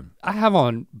have on? I have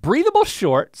on breathable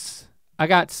shorts. I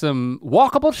got some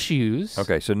walkable shoes.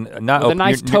 Okay, so not with a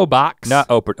nice toe box. Not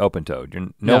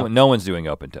open-toed. No one's doing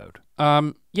open-toed.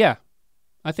 Yeah,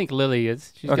 I think Lily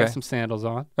is. She's got some sandals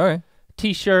on. Okay.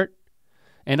 T-shirt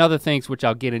and other things which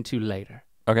I'll get into later.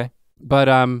 Okay.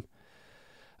 But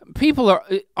people are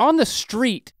on the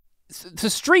street. The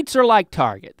streets are like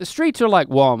Target. The streets are like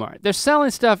Walmart. They're selling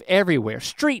stuff everywhere,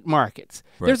 street markets.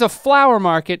 Right. There's a flower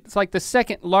market. It's like the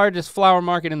second largest flower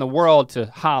market in the world to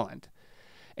Holland.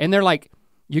 And they're like,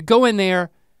 you go in there,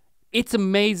 it's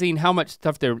amazing how much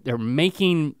stuff they're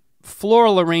making,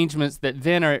 floral arrangements that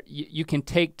then you can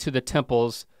take to the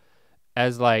temples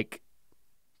as like,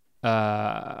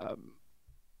 what's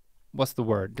the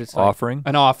word? It's like offering?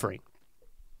 An offering.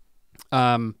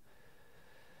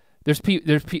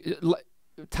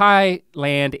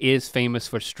 Thailand is famous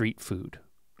for street food.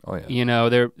 Oh yeah. You know,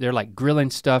 they're like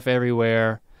grilling stuff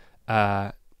everywhere.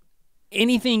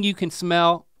 Anything you can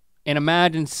smell and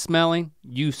imagine smelling,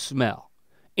 you smell.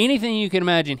 Anything you can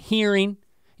imagine hearing,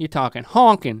 you're talking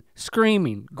honking,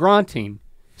 screaming, grunting,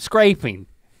 scraping.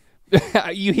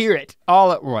 You hear it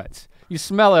all at once. You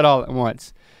smell it all at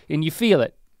once, and you feel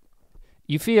it.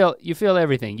 You feel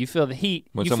everything. You feel the heat.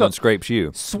 When someone scrapes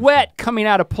you. Sweat coming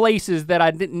out of places that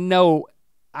I didn't know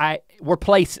were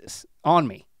places on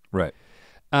me. Right.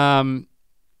 And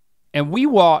we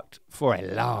walked for a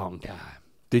long time.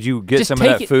 Did you get some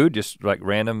of that food? Just like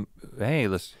random, hey,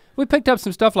 let's. We picked up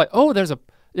some stuff like, oh, there's a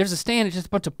stand, it's just a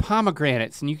bunch of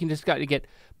pomegranates, and you can just got to get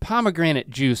pomegranate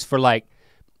juice for like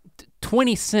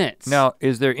 20 cents. Now,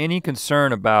 is there any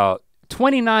concern about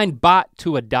 29 baht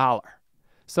to $1?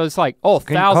 So it's like,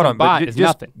 1,000 baht is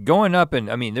nothing. Going up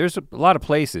and, I mean, there's a lot of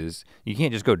places, you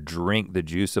can't just go drink the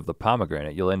juice of the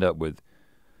pomegranate. You'll end up with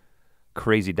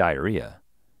crazy diarrhea.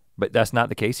 But that's not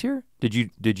the case here? Did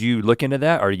you look into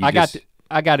that, or you I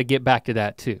got to get back to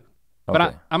that too. Okay.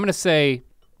 But I'm gonna say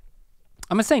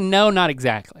no, not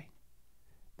exactly.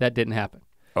 That didn't happen.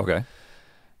 Okay.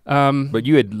 But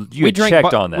you had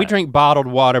checked on that. We drink bottled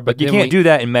water, but you can't do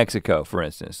that in Mexico, for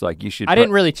instance. Like you should. I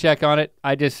didn't really check on it.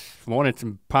 I just wanted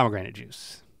some pomegranate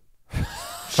juice.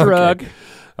 Shrug. Okay.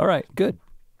 All right, good.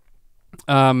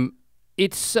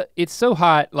 It's so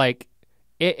hot. Like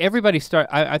everybody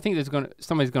I think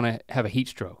somebody's gonna have a heat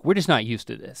stroke. We're just not used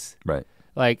to this. Right.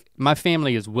 Like my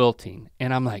family is wilting,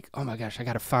 and I'm like, oh my gosh, I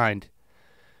gotta find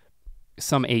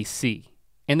some AC.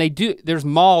 And there's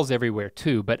malls everywhere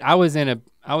too, but I was in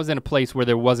a place where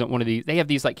there wasn't one of these. They have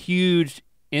these like huge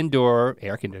indoor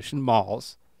air-conditioned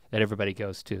malls that everybody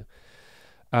goes to.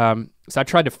 So I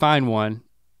tried to find one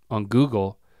on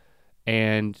Google,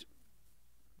 and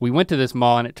we went to this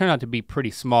mall, and it turned out to be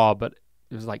pretty small, but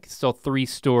it was like still 3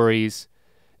 stories,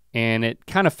 and it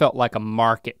kind of felt like a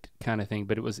market kind of thing,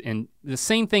 but it was in the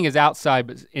same thing as outside,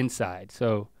 but inside.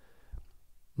 So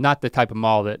not the type of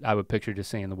mall that I would picture just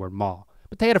saying the word mall.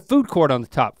 But they had a food court on the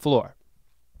top floor.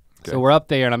 Okay. So we're up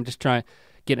there, and I'm just trying to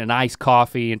get an iced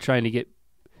coffee and trying to get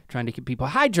people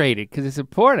hydrated because it's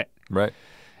important. Right.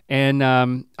 And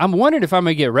I'm wondering if I'm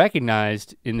gonna get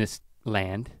recognized in this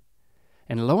land.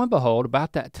 And lo and behold,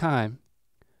 about that time,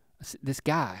 this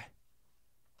guy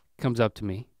comes up to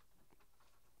me,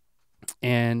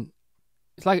 and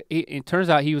it's like it turns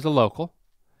out he was a local,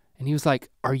 and he was like,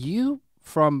 "Are you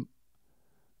from?"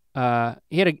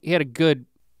 He had a good.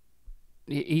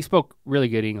 He spoke really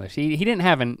good English. He didn't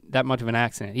have that much of an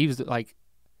accent. He was like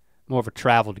more of a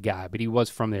traveled guy, but he was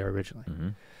from there originally.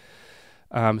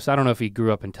 Mm-hmm. So I don't know if he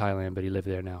grew up in Thailand, but he lived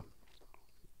there now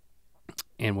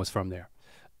and was from there.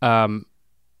 And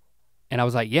I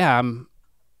was like, yeah,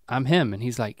 I'm him. And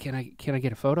he's like, can I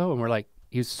get a photo? And we're like,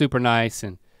 he was super nice,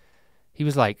 and he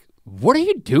was like, what are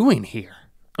you doing here?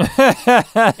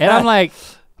 And I'm like,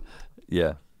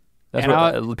 yeah. That's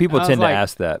what people tend to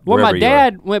ask that. Well, my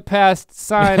dad went past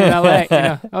sign in LA.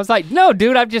 I was like, no,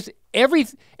 dude,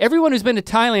 everyone who's been to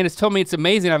Thailand has told me it's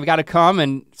amazing. I've got to come,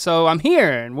 and so I'm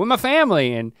here and with my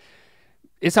family, and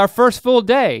it's our first full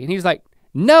day. And he was like,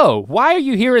 no, why are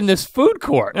you here in this food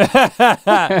court?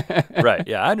 Right,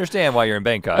 yeah, I understand why you're in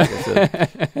Bangkok.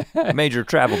 It's a major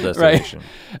travel destination.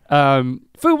 Right.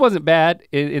 Food wasn't bad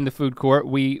in the food court.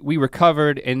 We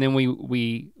recovered and then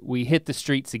we hit the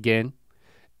streets again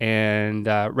and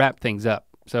wrapped things up.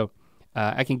 So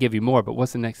I can give you more, but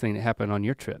what's the next thing that happened on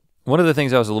your trip? One of the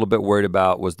things I was a little bit worried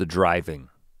about was the driving.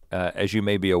 As you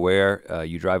may be aware,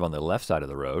 you drive on the left side of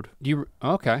the road.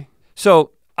 Okay.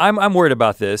 So I'm worried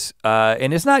about this,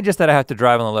 and it's not just that I have to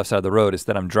drive on the left side of the road, it's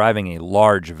that I'm driving a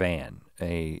large van,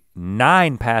 a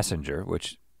 9-passenger,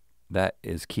 which that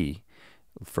is key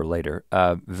for later,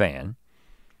 van.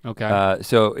 Okay.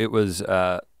 So it was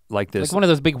like this. Like one of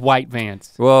those big white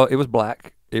vans. Well, it was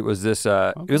black. It was this,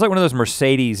 it was like one of those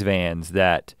Mercedes vans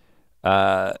that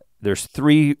there's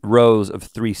 3 rows of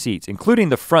 3 seats, including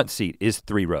the front seat is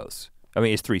 3 rows. I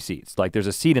mean, it's 3 seats. Like there's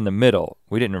a seat in the middle.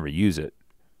 We didn't ever use it.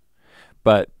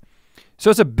 But,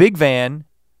 so it's a big van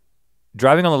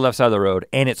driving on the left side of the road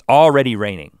and it's already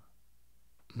raining.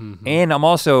 Mm-hmm. And I'm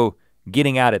also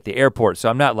getting out at the airport, so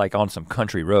I'm not like on some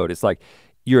country road. It's like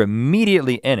you're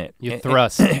immediately in it. You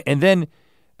thrust. And then,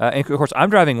 and of course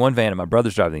I'm driving one van and my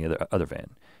brother's driving the other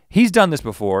van. He's done this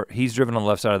before. He's driven on the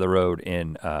left side of the road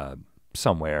in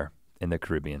somewhere in the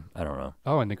Caribbean, I don't know.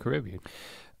 Oh, in the Caribbean.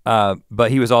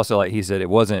 But he was also like, he said it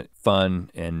wasn't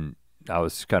fun and I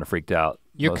was kind of freaked out.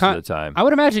 Most of the time. I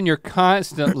would imagine you're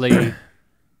constantly,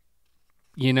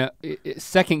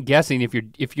 second guessing if you're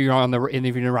in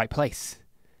the right place,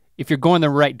 if you're going the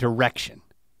right direction.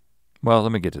 Well,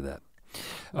 let me get to that.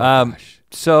 Gosh.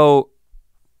 So,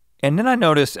 and then I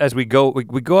noticed as we go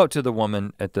up to the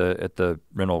woman at the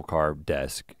rental car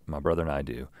desk. My brother and I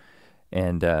do,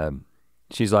 and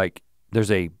she's like, "There's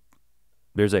a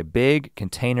big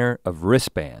container of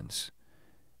wristbands,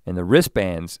 and the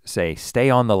wristbands say stay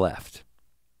on the left."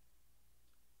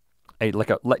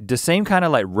 Like the same kind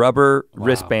of like rubber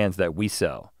wristbands that we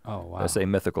sell. Oh wow. That say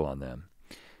mythical on them.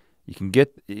 You can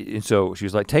get, and so she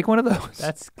was like, take one of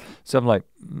those. So I'm like,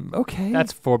 okay.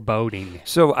 That's foreboding.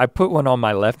 So I put one on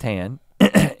my left hand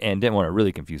and didn't want to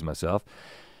really confuse myself.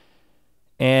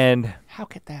 And how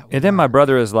could that work? And then my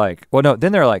brother is like, well no,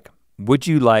 then they're like, would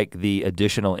you like the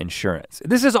additional insurance?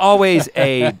 This is always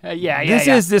a, This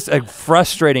is a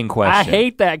frustrating question. I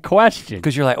hate that question.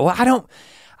 Because you're like, well, I don't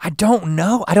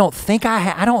know. I don't think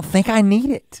I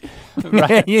need it.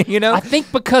 Right. you know? I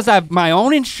think because I have my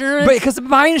own insurance. But because of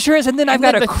my insurance and then I've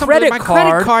got a credit card. My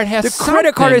credit card has the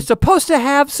credit card is supposed to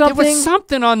have something. There was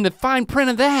something on the fine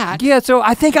print of that. Yeah, so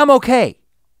I think I'm okay.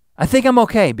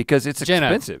 Because it's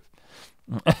expensive.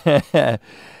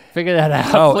 Figure that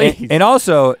out, please. And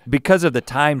also because of the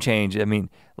time change, I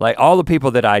mean, like all the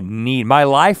people that I need, my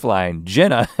lifeline,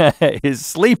 Jenna, is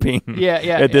sleeping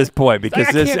at this point because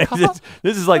this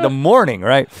is like the morning,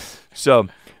 right? So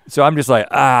I'm just like,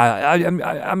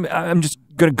 I'm just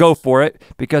gonna go for it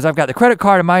because I've got the credit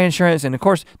card and my insurance, and of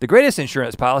course the greatest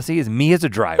insurance policy is me as a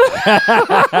driver.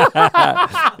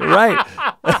 Right.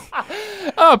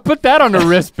 Oh, put that on the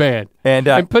wristband.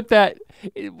 And put that,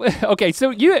 okay,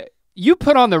 so you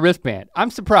put on the wristband.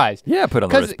 I'm surprised. Yeah, put on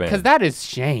the wristband. Because that is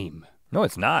shame. No,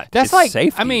 it's not. That's it's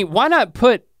safety. I mean, why not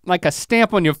put like a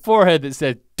stamp on your forehead that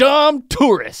says, dumb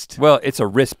tourist? Well, it's a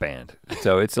wristband,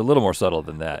 so it's a little more subtle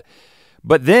than that.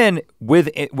 But then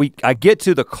I get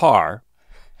to the car,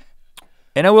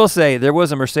 and I will say there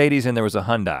was a Mercedes and there was a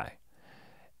Hyundai.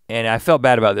 And I felt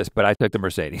bad about this, but I took the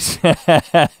Mercedes.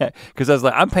 Because I was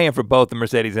like, I'm paying for both the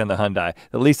Mercedes and the Hyundai.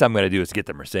 The least I'm gonna do is get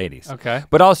the Mercedes. Okay.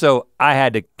 But also, I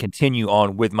had to continue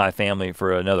on with my family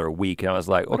for another week. And I was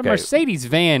like, okay. But a Mercedes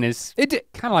van is kind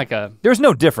of like a. There's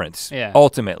no difference,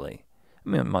 ultimately. I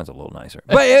mean, mine's a little nicer,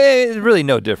 but it's really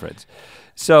no difference.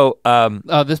 So.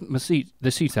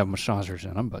 The seats have massagers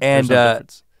in them, but there's no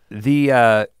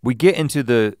difference. We get into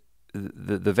the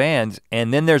vans,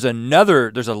 and then there's a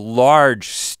large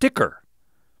sticker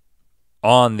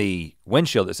on the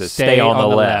windshield that says stay on the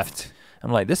left.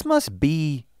 I'm like, this must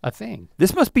be a thing.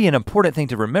 This must be an important thing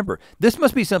to remember. This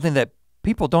must be something that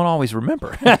people don't always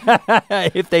remember.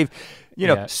 If they've,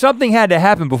 something had to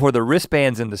happen before the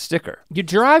wristbands and the sticker. You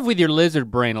drive with your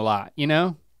lizard brain a lot, you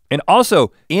know? And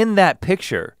also in that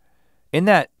picture, in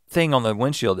that thing on the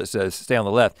windshield that says stay on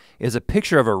the left is a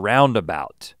picture of a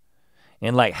roundabout.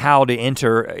 And like how to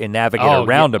enter and navigate a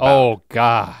roundabout. Oh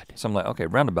God. So I'm like, okay,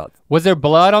 roundabout. Was there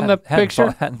blood on the picture?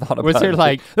 Hadn't thought about Was there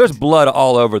like there's blood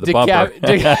all over the bumper.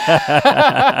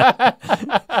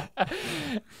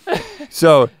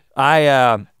 So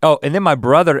and then my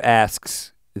brother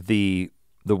asks the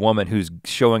woman who's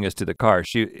showing us to the car.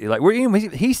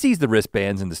 He sees the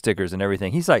wristbands and the stickers and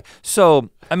everything. He's like,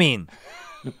 so I mean,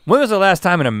 when was the last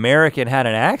time an American had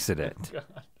an accident?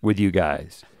 with you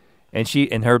guys?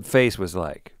 And her face was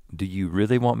like, do you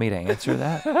really want me to answer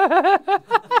that?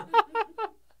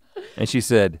 And she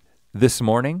said, this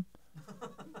morning?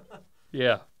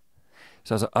 Yeah.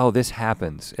 So I was like, oh, this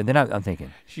happens. And then I'm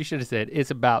thinking. She should have said,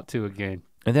 it's about to again.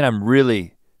 And then I'm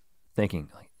really thinking,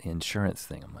 like, the insurance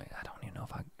thing. I'm like, I don't even know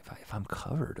if I'm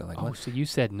covered. I'm like, oh, what? so you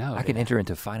said no. I can enter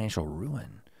into financial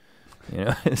ruin. You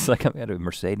know, it's like I've got a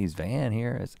Mercedes van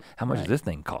here. How much does this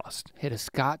thing cost? Hit a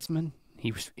Scotsman,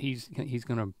 he's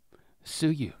gonna sue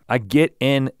you. I get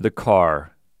in the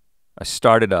car, I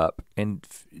start it up, and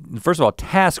first of all,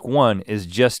 task one is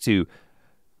just to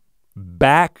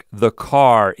back the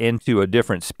car into a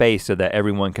different space so that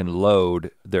everyone can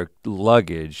load their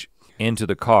luggage into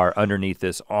the car underneath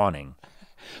this awning.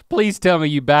 Please tell me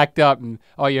you backed up and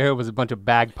all you heard was a bunch of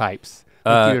bagpipes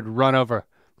that you had run over.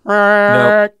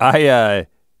 No,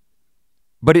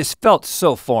 but it felt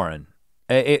so foreign.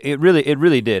 It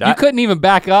really did. You couldn't even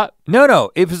back up? No,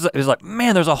 it was like,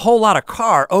 man, there's a whole lot of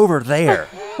car over there.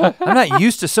 I'm not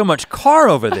used to so much car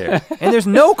over there. And there's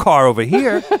no car over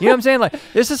here. You know what I'm saying? Like,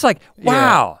 it's just like,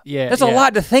 wow, there's a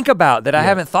lot to think about that I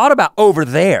haven't thought about over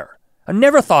there. I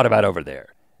never thought about over there.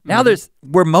 Now there's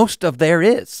where most of there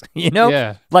is, you know?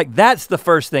 Yeah. Like that's the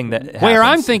first thing that happens. Where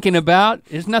I'm thinking about,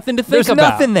 there's nothing to think there's about.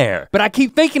 There's nothing there. But I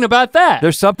keep thinking about that.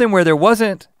 There's something where there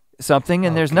wasn't something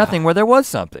and there's nothing where there was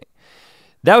something.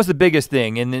 That was the biggest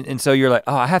thing. And so you're like,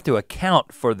 oh, I have to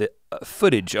account for the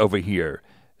footage over here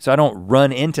so I don't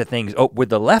run into things with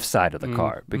the left side of the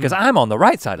car because I'm on the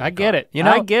right side of the car. I get it. You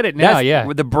know? I get it now,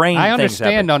 With the brain I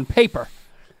understand on paper.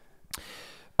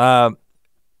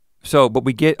 So, but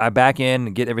I back in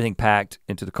and get everything packed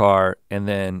into the car, and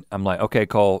then I'm like, okay,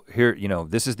 Cole, here, you know,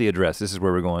 this is the address. This is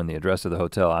where we're going, the address of the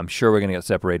hotel. I'm sure we're gonna get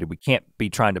separated. We can't be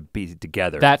trying to be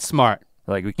together. That's smart.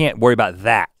 Like, we can't worry about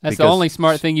that. That's the only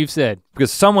smart thing you've said.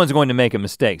 Because someone's going to make a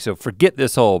mistake, so forget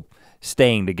this whole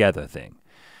staying together thing.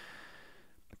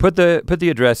 Put the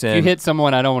address in. If you hit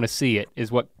someone, I don't want to see it,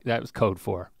 is what that was code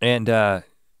for. And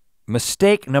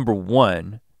mistake number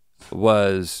one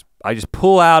was, I just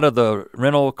pull out of the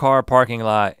rental car parking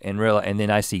lot and then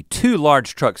I see two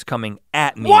large trucks coming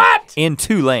at me in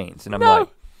two lanes. And I'm like,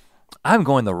 I'm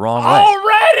going the wrong way.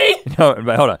 Already? No,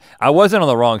 but hold on. I wasn't on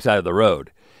the wrong side of the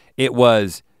road. It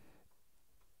was,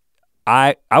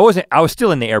 I was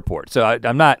still in the airport. So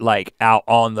I'm not like out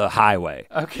on the highway.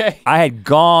 Okay. I had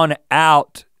gone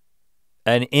out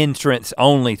an entrance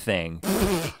only thing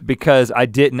because I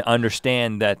didn't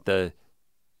understand that they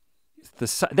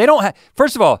don't have,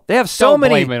 first of all, they have so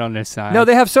many. Don't blame it on this sign. No,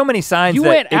 they have so many signs you that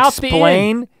went out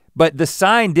explain, but the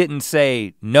sign didn't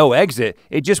say no exit.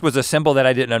 It just was a symbol that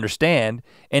I didn't understand,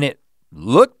 and it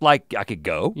looked like I could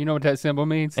go. You know what that symbol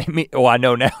means? Well, I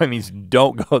know now. It means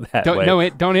don't go that way. No,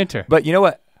 don't enter. But you know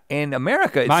what? In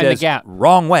America, it Mind says the gap.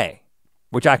 Wrong way,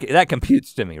 which that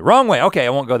computes to me. Wrong way. Okay, I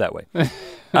won't go that way.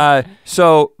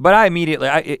 But I immediately,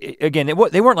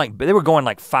 they were going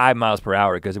like 5 miles per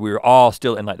hour because we were all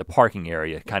still in like the parking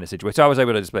area kind of situation. So I was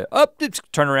able to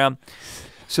just turn around.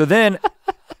 So then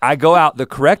I go out the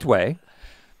correct way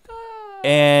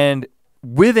and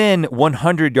within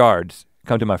 100 yards,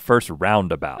 come to my first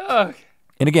roundabout. Okay.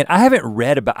 And again, I haven't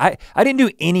read about, I didn't do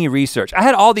any research. I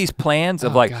had all these plans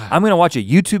of I'm gonna watch a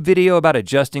YouTube video about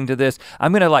adjusting to this.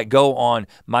 I'm gonna like go on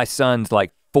my son's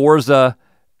like Forza,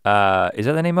 is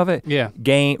that the name of it? Yeah.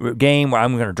 Game where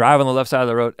I'm gonna drive on the left side of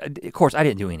the road. Of course, I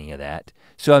didn't do any of that.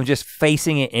 So I'm just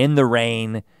facing it in the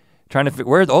rain, trying to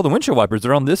figure, the windshield wipers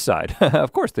are on this side.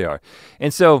 Of course they are.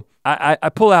 And so I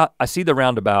pull out, I see the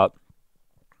roundabout.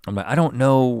 I'm like, I don't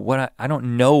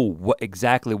know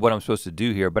exactly what I'm supposed to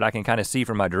do here, but I can kind of see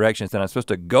from my directions that I'm supposed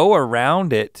to go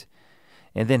around it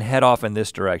and then head off in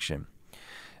this direction.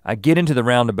 I get into the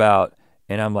roundabout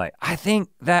and I'm like, I think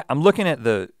that I'm looking at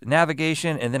the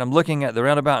navigation and then I'm looking at the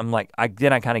roundabout. I'm like, I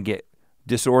kind of get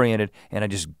disoriented and I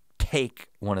just take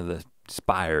one of the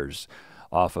spires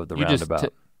off of the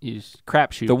roundabout. You just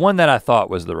crapshoot. The one that I thought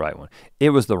was the right one. It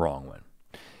was the wrong one.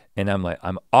 And I'm like,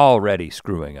 I'm already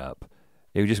screwing up.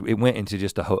 It went into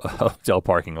just a hotel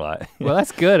parking lot. Well,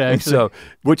 that's good actually. So,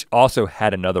 which also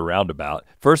had another roundabout.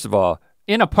 First of all,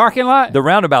 in a parking lot? The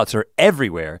roundabouts are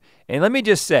everywhere. And let me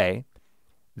just say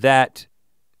that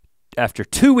after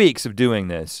 2 weeks of doing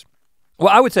this, well,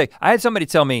 I would say, I had somebody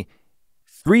tell me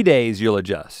 3 days you'll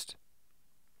adjust.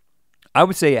 I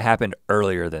would say it happened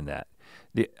earlier than that.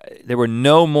 There were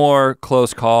no more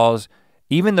close calls.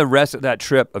 Even the rest of that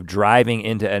trip of driving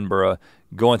into Edinburgh,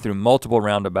 going through multiple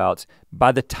roundabouts,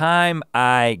 by the time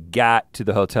I got to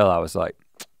the hotel, I was like,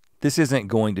 this isn't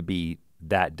going to be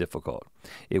that difficult.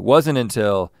 It wasn't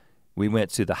until we went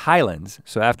to the Highlands,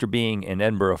 so after being in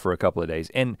Edinburgh for a couple of days,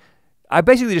 and I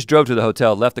basically just drove to the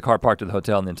hotel, left the car parked at the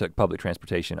hotel, and then took public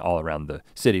transportation all around the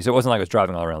city. So it wasn't like I was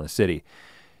driving all around the city.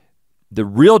 The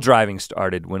real driving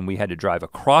started when we had to drive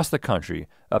across the country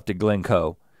up to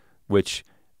Glencoe, which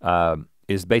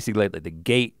is basically like the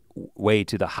gateway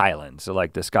to the Highlands. So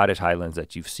like the Scottish Highlands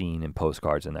that you've seen in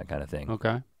postcards and that kind of thing.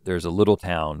 Okay. There's a little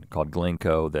town called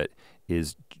Glencoe that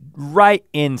is right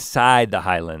inside the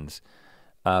Highlands,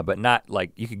 but not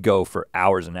like, you could go for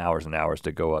hours and hours and hours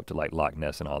to go up to like Loch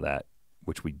Ness and all that,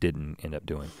 which we didn't end up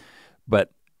doing.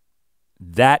 But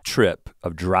that trip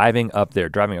of driving up there,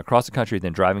 driving across the country,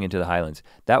 then driving into the Highlands,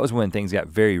 that was when things got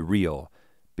very real,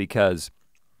 because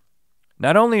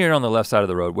not only are you on the left side of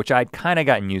the road, which I'd kind of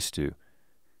gotten used to,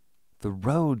 the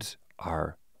roads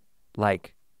are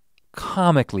like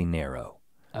comically narrow,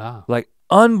 like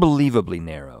unbelievably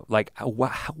narrow. Like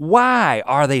why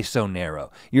are they so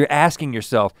narrow? You're asking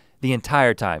yourself the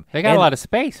entire time. They got a lot of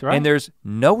space, right? And there's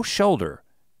no shoulder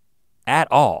at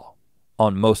all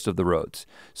on most of the roads.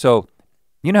 So,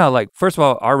 you know how like, first of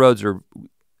all, our roads are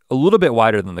a little bit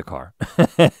wider than the car.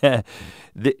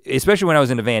 Especially when I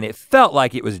was in a van, it felt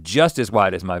like it was just as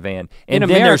wide as my van. And in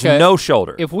then America, there's no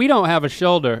shoulder. If we don't have a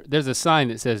shoulder, there's a sign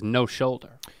that says no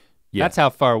shoulder. Yeah. That's how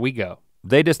far we go.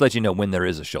 They just let you know when there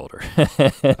is a shoulder.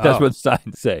 That's what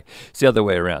signs say. It's the other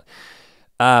way around.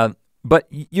 But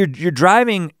you're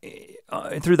driving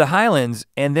through the Highlands,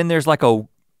 and then there's like a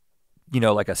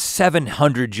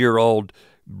 700-year-old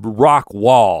rock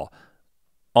wall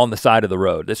on the side of the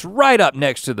road that's right up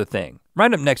next to the thing,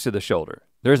 right up next to the shoulder.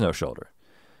 There's no shoulder.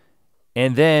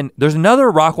 And then there's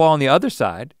another rock wall on the other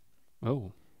side.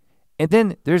 Oh. And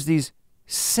then there's these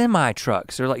semi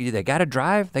trucks. They're like, they gotta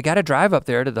drive up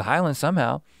there to the Highlands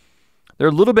somehow. They're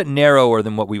a little bit narrower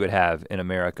than what we would have in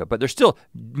America, but they're still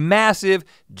massive,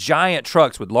 giant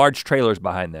trucks with large trailers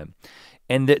behind them.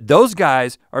 And those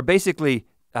guys are basically,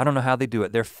 I don't know how they do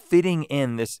it, they're fitting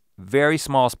in this very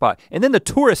small spot. And then the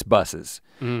tourist buses,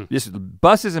 just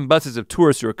buses and buses of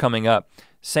tourists who are coming up,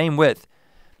 same width.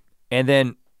 And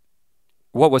then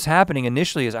what was happening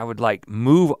initially is I would like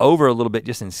move over a little bit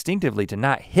just instinctively to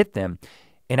not hit them,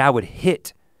 and I would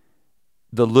hit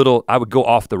I would go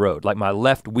off the road, like my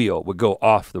left wheel would go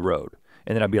off the road,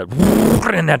 and then I'd be like,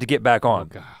 and have to get back on. Oh,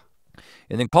 God.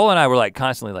 And then Cole and I were like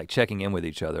constantly like checking in with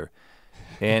each other,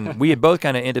 and we had both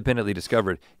kind of independently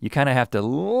discovered you kind of have to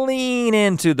lean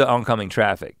into the oncoming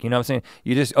traffic. You know what I'm saying?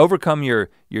 You just overcome your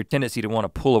tendency to want to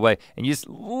pull away, and you just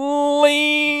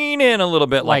lean in a little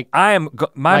bit, like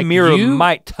my mirror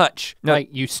might touch. No, like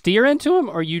you steer into them,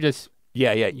 or you just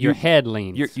your head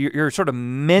leans. You're sort of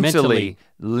mentally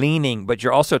leaning, but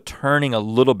you're also turning a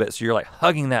little bit, so you're like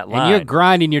hugging that line. And you're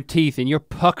grinding your teeth, and you're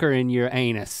puckering your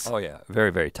anus. Oh yeah,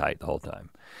 very, very tight the whole time.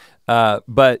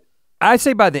 But I'd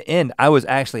say by the end, I was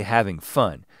actually having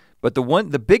fun. But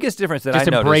the biggest difference that I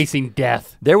noticed— just embracing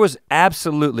death. There was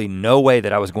absolutely no way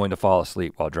that I was going to fall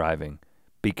asleep while driving,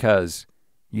 because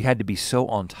you had to be so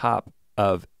on top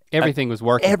of— everything was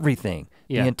working. Everything,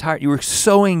 yeah. You were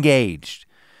so engaged.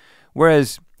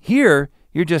 Whereas here,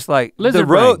 you're just like, the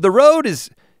road is,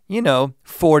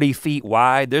 40 feet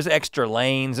wide. There's extra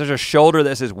lanes. There's a shoulder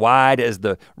that's as wide as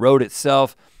the road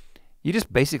itself. You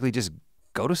just basically just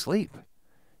go to sleep.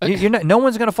 No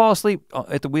one's gonna fall asleep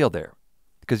at the wheel there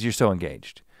because you're so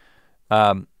engaged.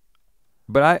 I'm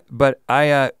so glad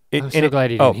you didn't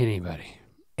hit anybody.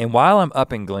 And while I'm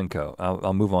up in Glencoe,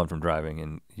 I'll move on from driving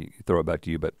and throw it back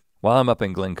to you, but while I'm up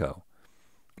in Glencoe,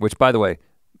 which by the way,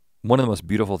 one of the most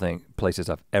beautiful places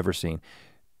I've ever seen,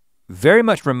 very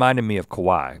much reminded me of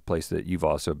Kauai, a place that you've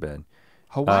also been.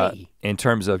 Hawaii. In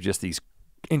terms of just these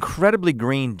incredibly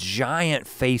green, giant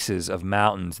faces of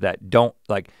mountains that don't,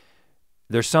 like,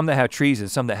 there's some that have trees and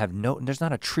some that have there's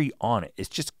not a tree on it. It's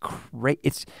just great.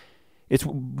 It's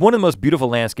one of the most beautiful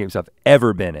landscapes I've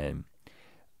ever been in.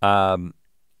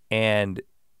 And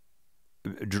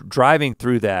driving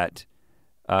through that,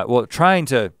 trying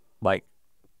to like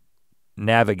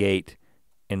navigate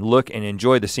and look and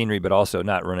enjoy the scenery, but also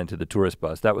not run into the tourist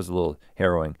bus. That was a little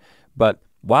harrowing. But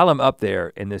while I'm up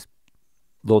there in this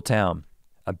little town,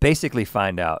 I basically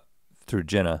find out through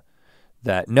Jenna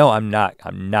that no, I'm not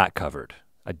covered.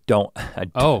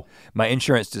 My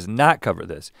insurance does not cover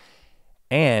this.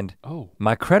 And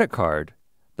my credit card,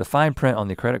 the fine print on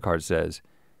the credit card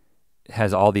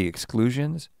has all the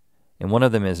exclusions, and one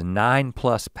of them is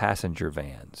 9+ passenger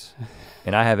vans.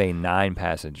 And I have a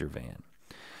 9-passenger van.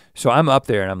 So I'm up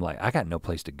there and I'm like, I got no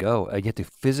place to go. I get to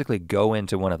physically go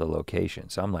into one of the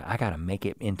locations. So I'm like, I gotta make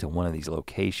it into one of these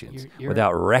locations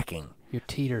without wrecking. You're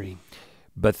teetering.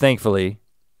 But thankfully,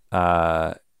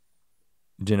 Jenna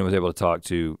was able to talk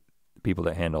to people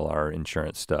that handle our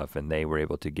insurance stuff, and they were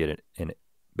able to get it. And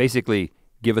basically,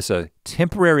 give us a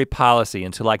temporary policy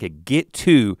until I could get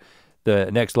to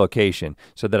the next location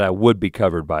so that I would be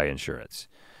covered by insurance.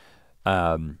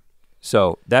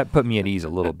 So that put me at ease a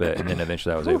little bit, and then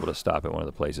eventually I was able to stop at one of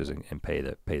the places and pay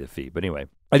the fee. But anyway,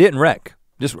 I didn't wreck.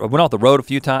 Just went off the road a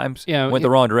few times, went the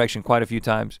wrong direction quite a few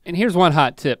times. And here's one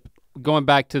hot tip, going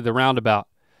back to the roundabout.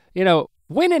 You know,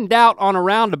 when in doubt on a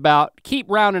roundabout, keep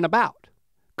rounding about.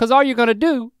 Because all you're gonna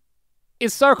do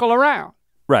is circle around.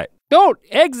 Right. Don't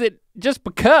exit just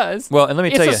because. Well, and let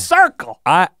me tell you. It's a circle.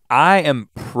 I am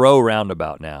pro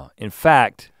roundabout now. In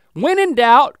fact. When in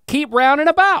doubt, keep rounding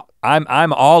about.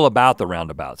 I'm all about the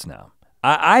roundabouts now.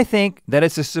 I think that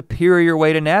it's a superior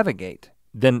way to navigate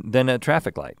than a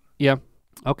traffic light. Yeah,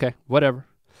 okay, whatever.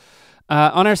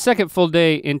 On our second full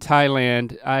day in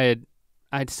Thailand,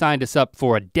 I'd signed us up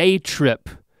for a day trip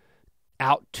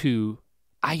out to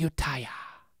Ayutthaya,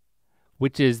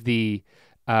 which is the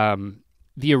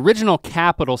original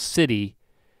capital city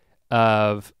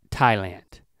of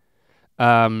Thailand.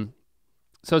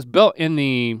 So it's built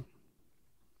in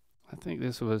I think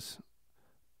this was,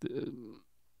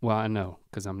 well, I know,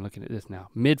 because I'm looking at this now,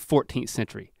 mid 14th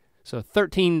century. So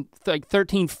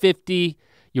 1350,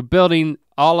 you're building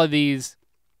all of these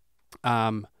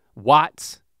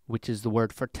watts, which is the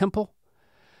word for temple,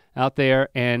 out there.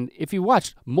 And if you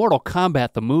watched Mortal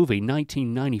Kombat, the movie,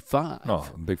 1995. Oh,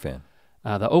 I'm a big fan.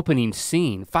 The opening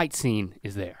scene, fight scene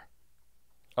is there.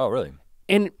 Oh, really?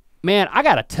 And man, I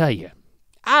gotta tell you,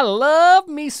 I love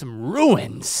me some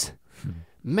ruins.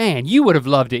 Man, you would have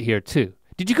loved it here too.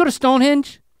 Did you go to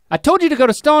Stonehenge? I told you to go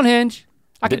to Stonehenge.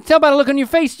 I can tell by the look on your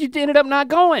face you ended up not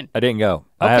going. I didn't go.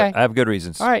 Okay. I have good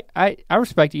reasons. All right, I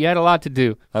respect you. You had a lot to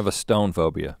do. I have a stone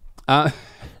phobia.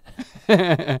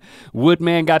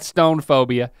 Woodman got stone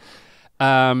phobia.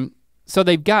 So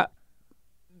they've got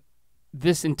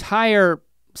this entire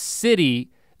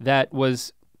city that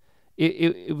was,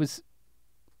 it was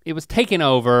taken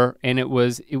over and it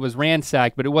was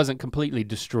ransacked, but it wasn't completely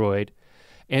destroyed.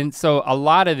 And so a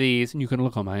lot of these, and you can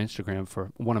look on my Instagram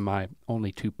for one of my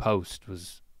only 2 posts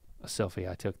was a selfie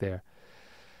I took there.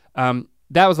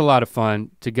 That was a lot of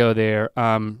fun to go there.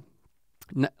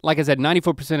 Like I said,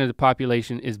 94% of the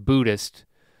population is Buddhist.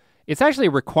 It's actually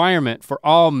a requirement for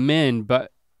all men,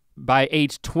 but by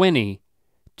age 20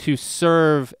 to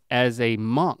serve as a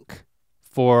monk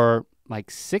for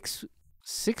like 6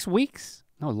 weeks?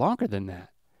 No, longer than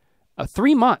that.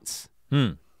 3 months.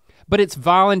 But it's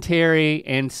voluntary,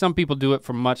 and some people do it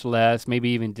for much less,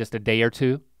 maybe even just a day or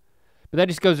 2. But that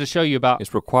just goes to show you about.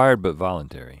 It's required but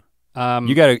voluntary.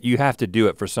 You have to do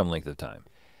it for some length of time.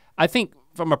 I think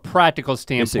from a practical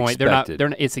standpoint,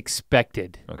 it's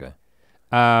expected. Okay.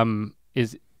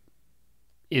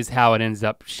 Is how it ends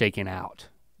up shaking out,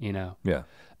 you know? Yeah.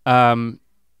 And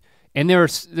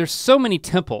there's so many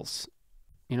temples.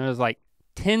 You know, there's like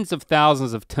tens of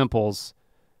thousands of temples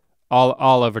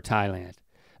all over Thailand.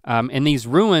 And these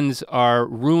ruins are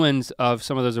ruins of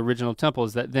some of those original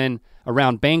temples that then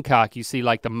around Bangkok you see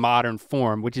like the modern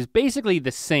form, which is basically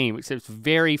the same, except it's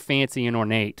very fancy and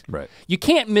ornate. Right. You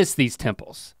can't miss these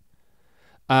temples.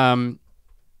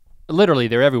 Literally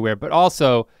they're everywhere, but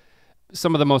also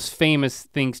some of the most famous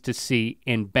things to see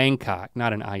in Bangkok,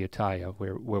 not in Ayutthaya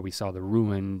where we saw the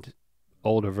ruined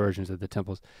older versions of the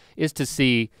temples, is to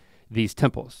see these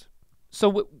temples.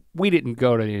 So we didn't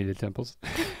go to any of the temples.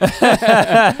 It's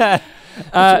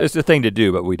a thing to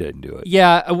do, but we didn't do it.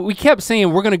 Yeah, we kept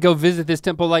saying we're gonna go visit this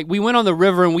temple. Like we went on the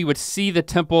river and we would see the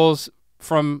temples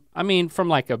from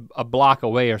like a block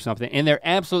away or something. And they're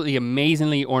absolutely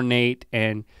amazingly ornate.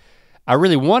 And I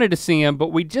really wanted to see them,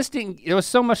 but we just didn't, there was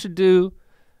so much to do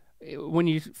when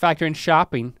you factor in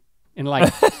shopping in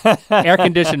like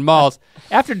air-conditioned malls.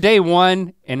 After day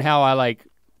 1 and how I like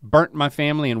burnt my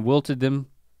family and wilted them,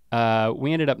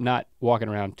 we ended up not walking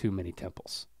around too many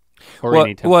temples.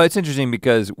 Any temples. Well, it's interesting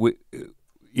because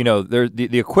the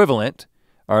equivalent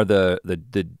are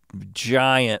the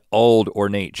giant old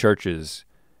ornate churches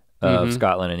of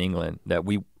Scotland and England that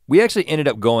we actually ended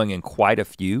up going in quite a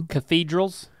few.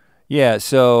 Cathedrals? Yeah,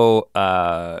 so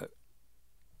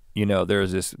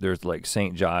there's like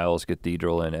St. Giles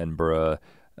Cathedral in Edinburgh.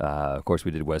 Of course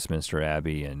we did Westminster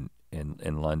Abbey in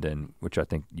London, which I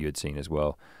think you had seen as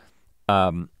well.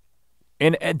 And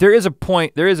there is a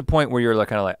point where you're like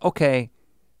kind of like, okay,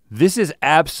 this is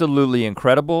absolutely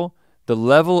incredible. The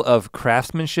level of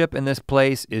craftsmanship in this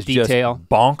place is detail. Just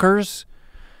bonkers.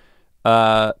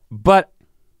 But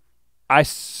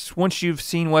once you've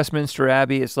seen Westminster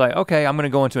Abbey, it's like, okay, I'm gonna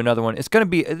go into another one. It's gonna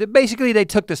be, basically they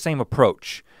took the same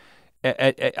approach.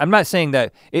 I'm not saying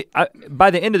that, by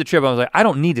the end of the trip I was like, I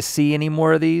don't need to see any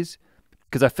more of these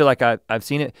because I feel like I've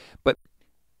seen it. But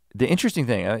the interesting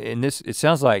thing, and this, it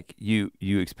sounds like you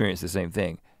experience the same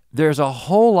thing. There's a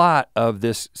whole lot of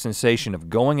this sensation of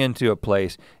going into a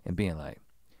place and being like,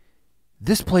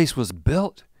 this place was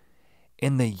built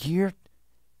in the year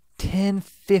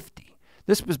 1050.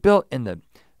 This was built in the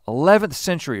 11th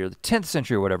century or the 10th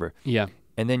century or whatever. Yeah.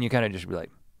 And then you kind of just be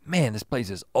like, man, this place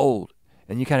is old.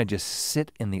 And you kind of just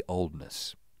sit in the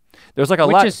oldness. There's like a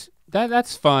lot. Which is,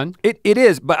 that's fun. It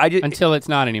is, but I just. Until it's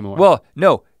not anymore. Well,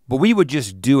 no, but we would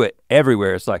just do it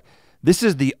everywhere. It's like, this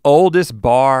is the oldest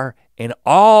bar in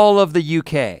all of the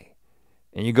UK.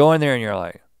 And you go in there and you're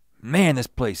like, man, this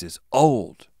place is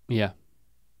old. Yeah.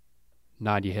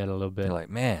 Nod your head a little bit. You're like,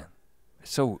 man,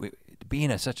 so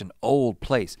being in such an old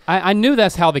place. I knew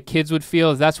that's how the kids would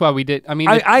feel. That's why we did. I mean,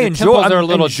 I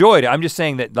enjoyed it. I'm just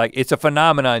saying that like it's a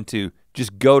phenomenon to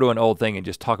just go to an old thing and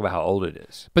just talk about how old it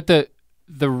is. But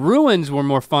the ruins were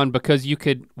more fun because you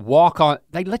could walk on,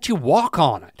 they let you walk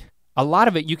on it. A lot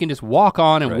of it you can just walk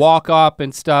on and walk up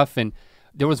and stuff. And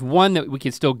there was one that we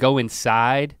could still go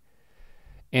inside.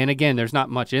 And again, there's not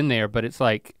much in there, but it's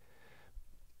like,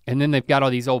 and then they've got all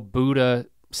these old Buddha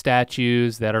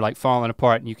statues that are like falling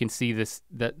apart, and you can see this,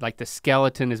 that like the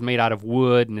skeleton is made out of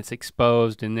wood and it's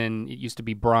exposed, and then it used to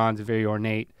be bronze, very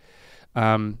ornate.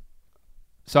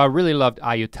 So I really loved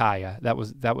Ayutthaya.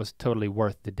 That was totally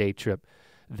worth the day trip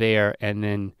there, and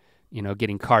then, you know,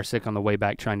 getting car sick on the way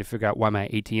back trying to figure out why my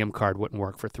ATM card wouldn't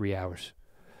work for 3 hours.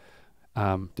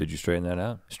 Did you straighten that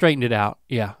out? Straightened it out,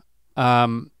 yeah.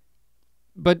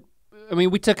 But I mean,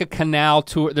 we took a canal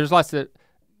tour. There's lots of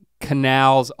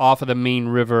canals off of the main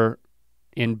river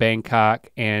in Bangkok,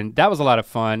 and that was a lot of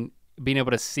fun, being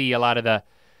able to see a lot of the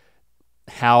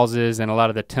houses and a lot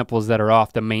of the temples that are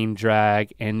off the main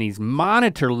drag, and these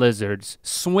monitor lizards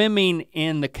swimming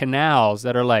in the canals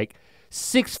that are like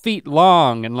 6 feet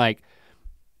long, and like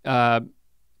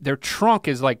their trunk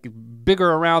is like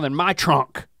bigger around than my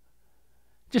trunk.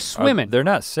 Just swimming. They're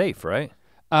not safe, right?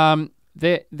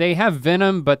 They have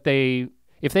venom, but they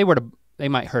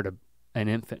might hurt an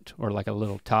infant or like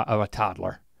a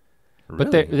toddler. Really?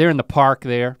 But they're in the park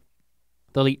there.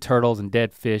 They'll eat turtles and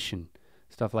dead fish and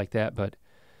stuff like that. But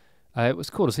it was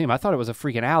cool to see them. I thought it was a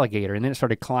freaking alligator, and then it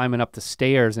started climbing up the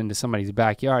stairs into somebody's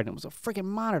backyard, and it was a freaking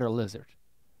monitor lizard.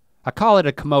 I call it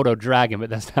a Komodo dragon, but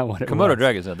that's not what it was. Komodo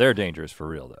dragons, they're dangerous for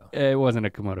real though. It wasn't a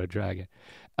Komodo dragon.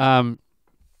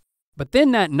 But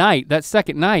then that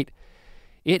second night,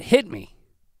 it hit me.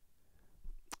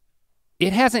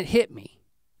 It hasn't hit me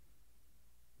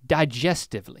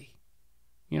digestively.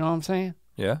 You know what I'm saying?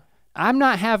 Yeah. I'm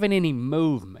not having any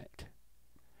movement.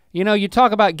 You know, you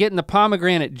talk about getting the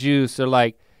pomegranate juice or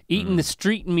like eating the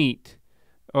street meat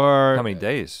or— How many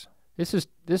days? This was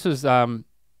the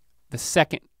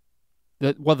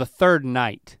third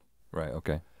night. Right,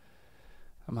 okay.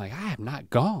 I'm like, I have not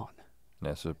gone.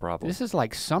 That's a problem. This is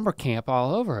like summer camp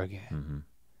all over again.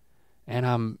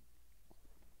 And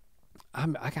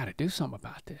I gotta do something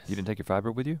about this. You didn't take your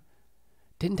fiber with you?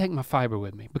 Didn't take my fiber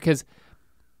with me because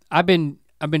I've been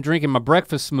drinking my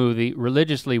breakfast smoothie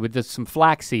religiously with just some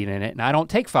flaxseed in it, and I don't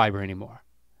take fiber anymore.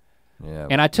 Yeah.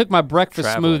 And I took my breakfast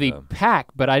smoothie though. pack,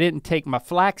 but I didn't take my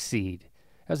flaxseed.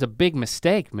 That was a big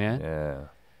mistake, man. Yeah.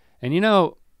 And you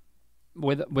know,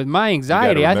 with my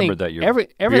anxiety, I think that your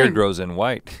everything beard grows in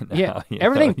white. Yeah,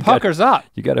 everything puckers up.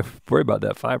 You gotta worry about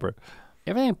that fiber.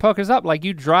 Everything puckers up like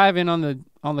you driving on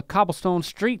the cobblestone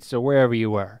streets or wherever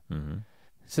you were.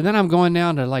 So then I'm going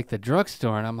down to like the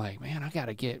drugstore, and I'm like, man, I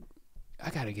gotta get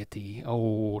the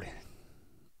old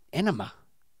ENEMA.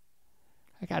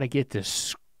 I gotta get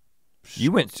this.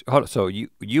 You went, so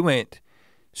you went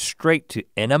straight to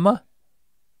ENEMA?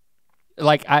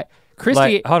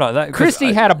 Christy, hold on.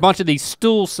 Christy had a bunch of these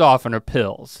stool softener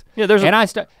pills. Yeah, there's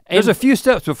a few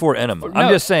steps before ENEMA. I'm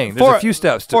just saying, there's a few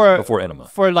steps before ENEMA.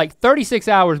 For like 36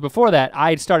 hours before that,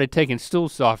 I had started taking stool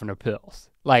softener pills.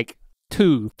 Like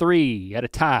 2, 3 at a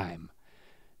time.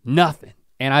 Nothing.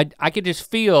 And I could just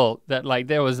feel that like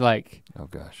there was like, oh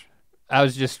gosh. I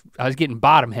was getting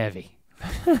bottom heavy.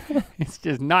 It's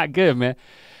just not good, man.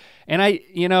 And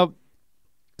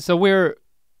so we're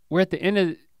at the end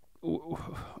of,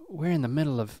 we're in the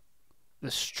middle of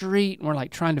the street, and we're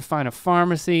like trying to find a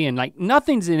pharmacy, and like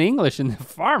nothing's in English in the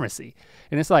pharmacy.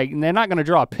 And it's like, and they're not gonna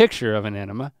draw a picture of an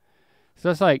enema. So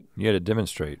it's like— You had to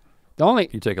demonstrate.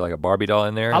 You take like a Barbie doll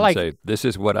in there and say, this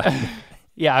is what I—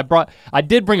 Yeah, I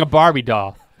did bring a Barbie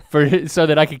doll so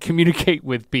that I could communicate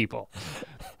with people.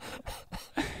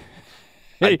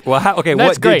 That's what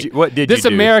did you do? This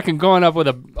American going up with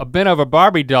a bent over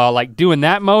Barbie doll, like doing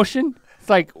that motion, it's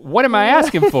like, what am I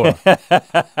asking for?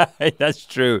 That's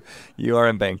true. You are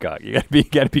in Bangkok. You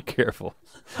gotta be careful.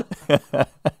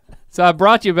 So I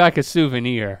brought you back a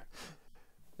souvenir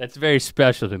that's very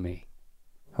special to me.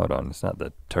 Hold on, it's not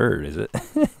the turd, is it?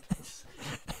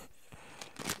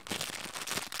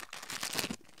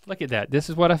 Look at that, this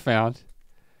is what I found.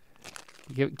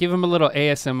 Give him a little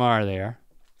ASMR there.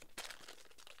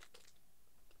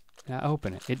 Now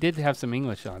open it. It did have some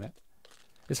English on it.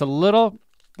 It's a little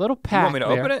pack. You want me to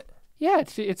open it? Yeah,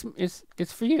 it's for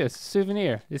you. It's a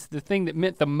souvenir. It's the thing that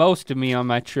meant the most to me on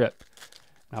my trip.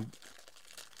 Now,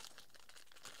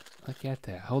 look at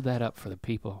that. Hold that up for the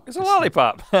people. It's a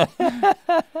lollipop.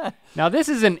 Now this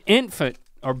is an infant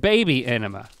or baby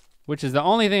enema, which is the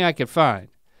only thing I could find.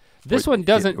 This one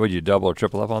doesn't. Would you double or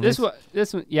triple up on this?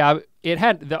 This one, yeah. It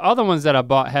had the other ones that I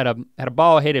bought had a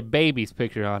bald-headed baby's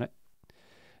picture on it.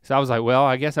 So I was like, well,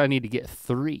 I guess I need to get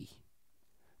 3.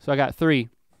 So I got 3.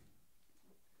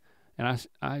 And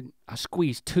I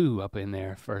squeezed 2 up in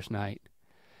there first night.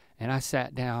 And I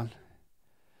sat down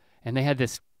and they had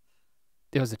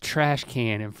there was a trash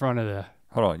can in front of the.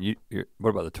 Hold on,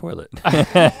 what about the toilet?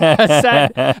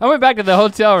 I went back to the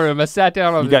hotel room. I sat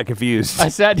down on You got confused. I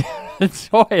sat down on the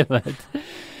toilet.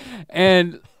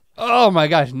 And oh my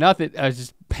gosh, nothing, I was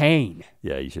just pain.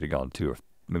 Yeah, you should have gone 2 or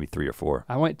maybe 3 or 4.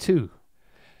 I went 2.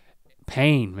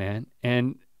 Pain, man.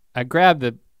 And I grabbed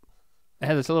I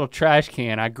had this little trash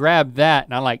can. I grabbed that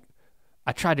and I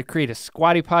tried to create a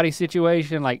squatty potty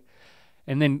situation,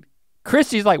 and then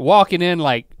Christy's like walking in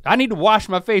like, I need to wash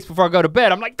my face before I go to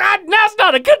bed. I'm like, now's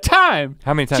not a good time.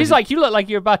 How many times? She's like, you look like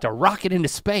you're about to rocket into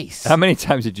space. How many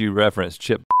times did you reference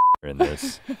Chip in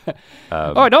this?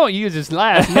 Oh, don't use his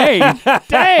last name.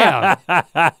 Damn.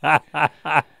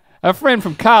 A friend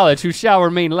from college who shall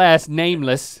remain last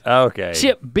nameless. Okay.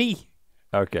 Chip B.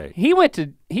 Okay.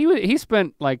 He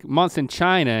spent like months in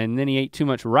China and then he ate too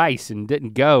much rice and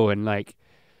didn't go and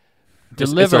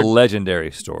delivered. It's a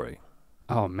legendary story.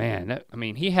 Oh man,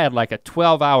 he had like a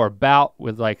 12-hour bout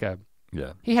with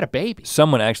he had a baby.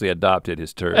 Someone actually adopted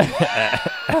his turd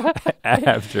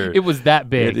after. It was that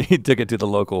big. He took it to the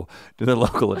local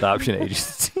adoption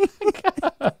agency.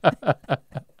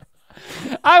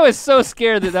 I was so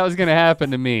scared that was gonna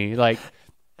happen to me. It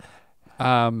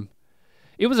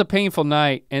was a painful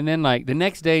night, and then the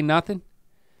next day, nothing.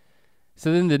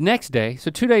 So then the next day,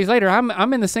 so 2 days later,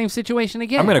 I'm in the same situation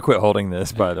again. I'm gonna quit holding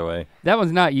this, by the way. That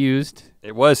one's not used.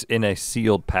 It was in a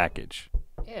sealed package.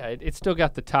 Yeah, it still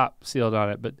got the top sealed on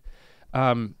it, but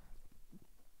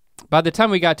by the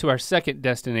time we got to our second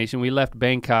destination, we left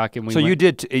Bangkok and we you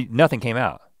did, nothing came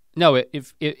out? No, it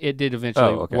did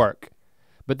eventually work.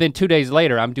 But then 2 days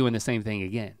later, I'm doing the same thing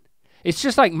again. It's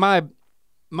just like my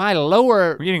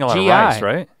lower We're eating a lot GI, of rice,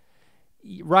 right?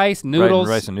 Rice, noodles.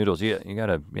 Rice and noodles, you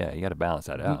gotta balance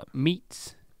that out.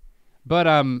 Meats. But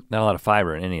not a lot of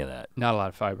fiber in any of that. Not a lot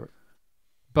of fiber.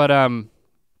 But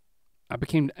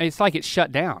it's like it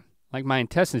shut down. Like my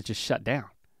intestines just shut down.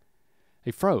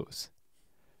 They froze.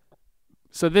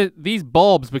 So these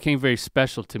bulbs became very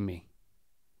special to me.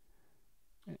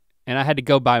 And I had to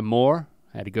go buy more. And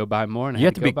I had to go buy more. You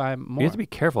have to be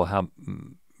careful how,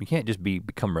 you can't just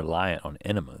become reliant on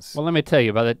enemas. Well, let me tell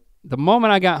you, by the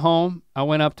moment I got home, I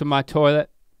went up to my toilet.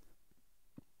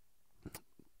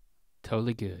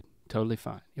 Totally good, totally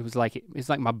fine. It's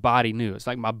like my body knew. It's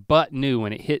like my butt knew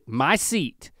when it hit my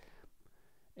seat.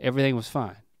 Everything was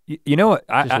fine. You know what?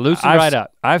 Just loosened right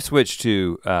up. I've switched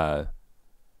to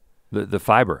the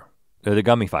fiber, the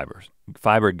gummy fiber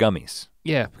gummies.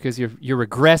 Yeah, because you're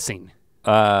regressing.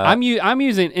 I'm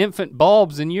using infant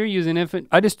bulbs and you're using infant.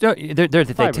 I just don't.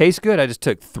 They taste good. I just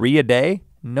took 3 a day,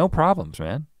 no problems,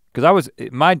 man. Because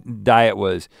my diet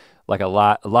was like a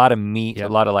lot of meat, a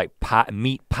lot of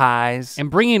meat pies. And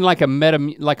bringing like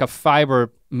a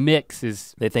fiber mix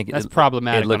that's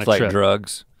problematic. It looks on a like trip.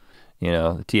 Drugs. You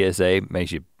know, the TSA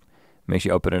makes you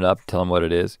open it up, tell them what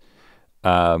it is.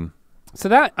 So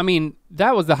that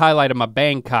was the highlight of my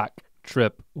Bangkok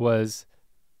trip was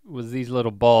these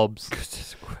little bulbs.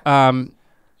 I'll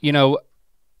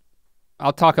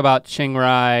talk about Chiang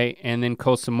Rai and then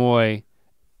Koh Samui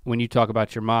when you talk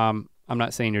about your mom. I'm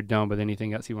not saying you're dumb with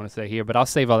anything else you want to say here, but I'll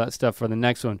save all that stuff for the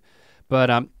next one. But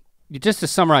just to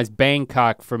summarize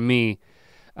Bangkok for me,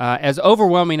 as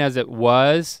overwhelming as it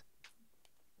was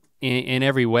in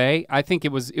every way, I think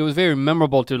it was very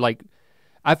memorable to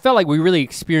I felt like we really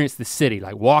experienced the city,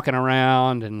 like walking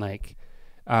around and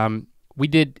we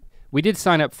did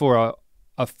sign up for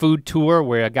a food tour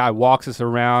where a guy walks us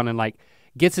around and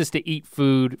gets us to eat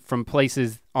food from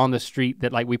places on the street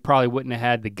that we probably wouldn't have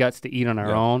had the guts to eat on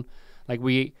our own.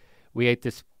 We ate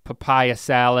this papaya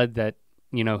salad that,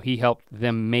 he helped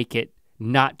them make it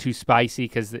not too spicy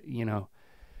because,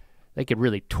 they could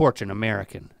really torch an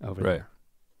American over there.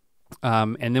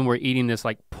 And then we're eating this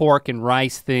like pork and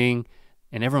rice thing,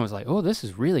 and everyone was like, oh, this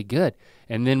is really good.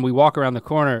 And then we walk around the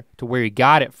corner to where he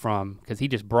got it from, because he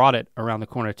just brought it around the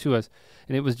corner to us,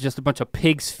 and it was just a bunch of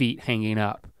pig's feet hanging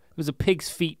up. It was a pig's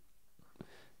feet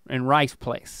and rice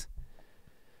place.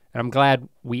 And I'm glad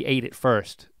we ate it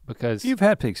first, because You've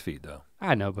had pig's feet though.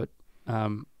 I know, but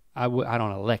I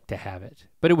don't elect to have it.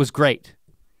 But it was great.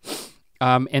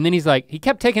 And then he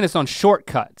kept taking us on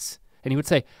shortcuts. And he would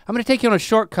say, I'm gonna take you on a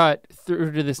shortcut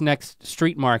through to this next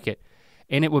street market.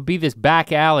 And it would be this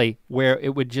back alley where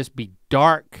it would just be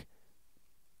dark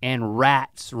and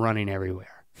rats running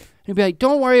everywhere. And he'd be like,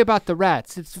 don't worry about the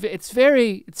rats. It's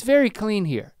very clean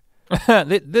here.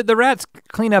 the rats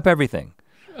clean up everything.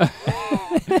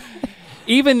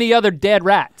 Even the other dead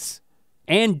rats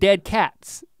and dead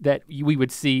cats that we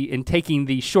would see in taking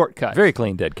the shortcuts. Very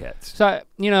clean dead cats. So,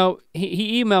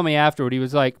 he emailed me afterward. He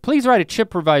was like, please write a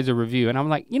TripAdvisor review. And I'm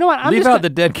like, you know what? Leave out the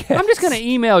dead cats. I'm just gonna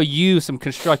email you some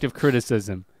constructive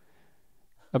criticism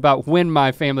about when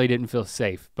my family didn't feel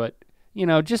safe, but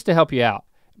just to help you out.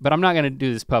 But I'm not gonna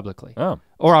do this publicly. Oh.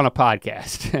 Or on a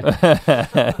podcast.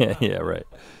 Yeah, right.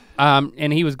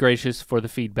 And he was gracious for the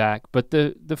feedback, but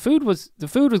the food was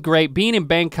great. Being in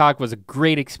Bangkok was a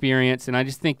great experience, and I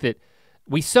just think that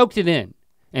we soaked it in,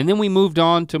 and then we moved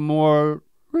on to more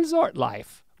resort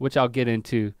life, which I'll get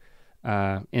into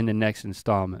in the next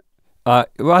installment.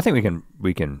 Well, I think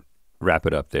we can wrap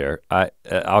it up there.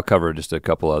 I'll cover just a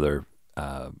couple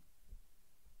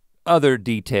other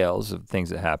details of things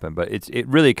that happened, but it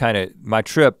really kind of, my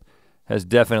trip has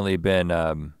definitely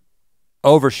been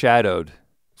overshadowed,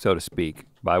 so to speak,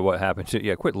 by what happened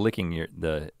to, quit licking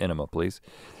the enema, please.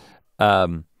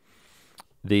 What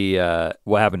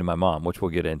happened to my mom, which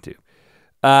we'll get into.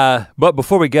 But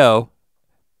before we go,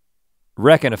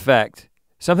 Rec and Effect,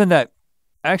 something that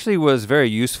actually was very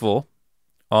useful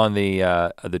on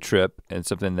the trip, and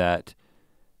something that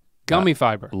gummy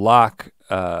fiber Locke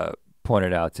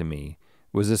pointed out to me,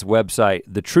 was this website,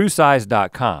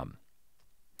 thetruesize.com,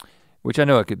 which I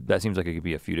know that seems like it could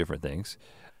be a few different things.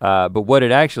 But what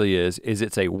it actually is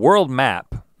it's a world map.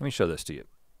 Let me show this to you.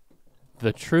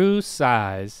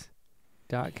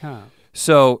 thetruesize.com.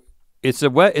 So it's a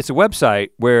website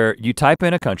where you type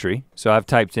in a country. So I've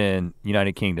typed in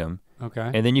United Kingdom.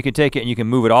 Okay. And then you can take it and you can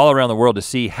move it all around the world to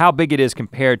see how big it is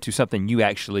compared to something you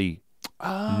actually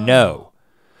know.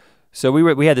 So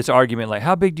we had this argument like,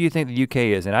 how big do you think the UK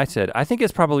is? And I said, I think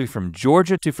it's probably from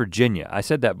Georgia to Virginia. I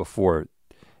said that before.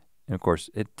 And of course,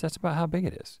 that's about how big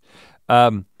it is.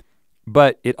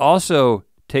 But it also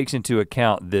takes into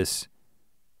account this,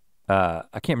 I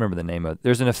can't remember the name of it.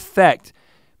 There's an effect,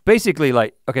 basically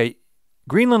like, okay,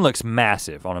 Greenland looks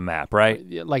massive on a map,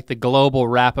 right? Like the global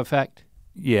wrap effect?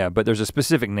 Yeah, but there's a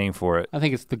specific name for it. I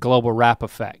think it's the global wrap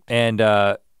effect. And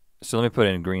so let me put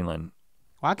it in Greenland.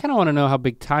 Well, I kind of want to know how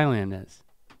big Thailand is.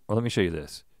 Well, let me show you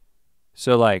this.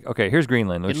 So like, okay, here's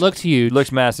Greenland. It looks huge. It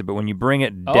looks massive, but when you bring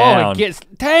it down. Oh, it gets,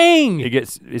 dang! It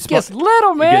gets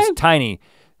little, man. It gets tiny.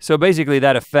 So basically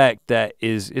that effect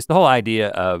it's the whole idea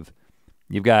of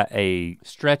you've got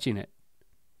stretching it.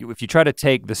 If you try to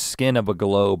take the skin of a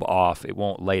globe off, it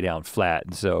won't lay down flat.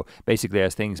 And so basically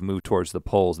as things move towards the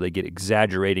poles, they get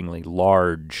exaggeratingly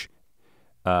large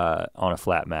on a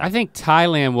flat map. I think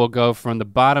Thailand will go from the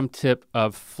bottom tip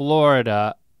of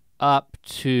Florida up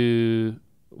to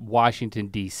Washington,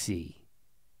 D.C.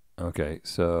 Okay,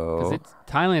 so.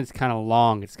 Thailand's kind of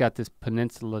long. It's got this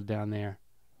peninsula down there.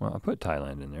 Well, I put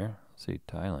Thailand in there. Let's see,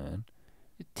 Thailand.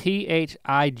 Thigh.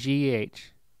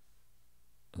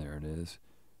 There it is.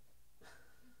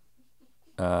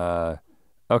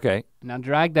 Okay. Now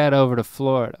drag that over to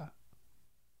Florida.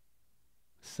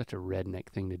 Such a redneck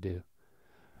thing to do.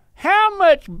 How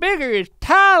much bigger is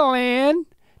Thailand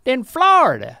than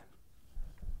Florida?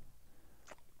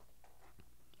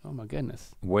 Oh my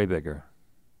goodness. Way bigger.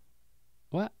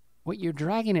 What? You're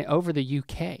dragging it over the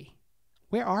UK.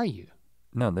 Where are you?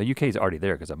 No, the UK's already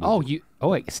there because I moved.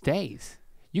 It stays.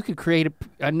 You could create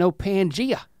a no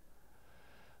Pangea.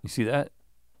 You see that?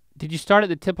 Did you start at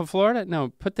the tip of Florida? No,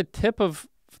 put the tip of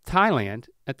Thailand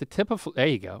at the tip of, there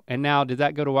you go. And now, did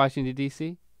that go to Washington,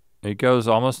 D.C.? It goes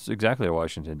almost exactly to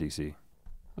Washington, D.C.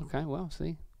 Okay, well,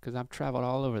 see, because I've traveled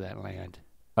all over that land.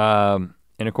 And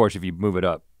of course, if you move it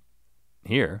up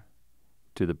here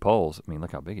to the poles, I mean,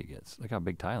 look how big it gets. Look how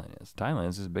big Thailand is. Thailand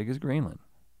is as big as Greenland.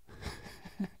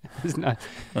 It's not,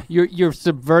 you're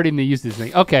subverting the use of this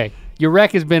thing. Okay, your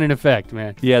rec has been in effect,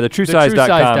 man. Yeah,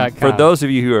 thetruesize.com. For those of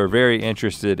you who are very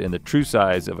interested in the true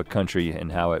size of a country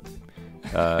and how it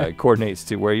coordinates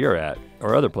to where you're at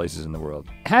or other places in the world.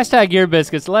 # Ear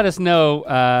Biscuits, let us know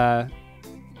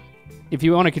if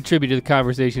you want to contribute to the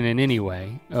conversation in any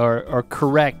way, or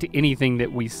correct anything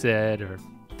that we said, or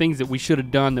things that we should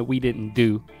have done that we didn't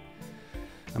do,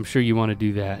 I'm sure you want to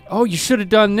do that. Oh, you should have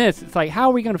done this. It's like, how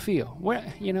are we gonna feel? When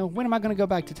am I gonna go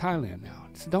back to Thailand now?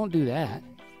 So don't do that.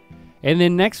 And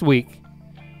then next week,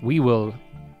 we will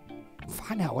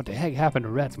find out what the heck happened to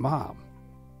Rhett's mom.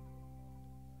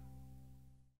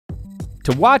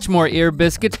 To watch more Ear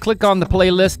Biscuits, click on the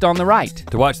playlist on the right.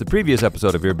 To watch the previous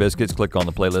episode of Ear Biscuits, click on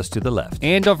the playlist to the left.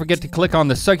 And don't forget to click on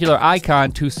the circular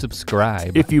icon to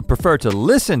subscribe. If you prefer to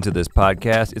listen to this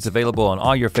podcast, it's available on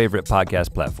all your favorite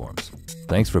podcast platforms.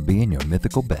 Thanks for being your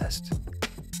mythical best.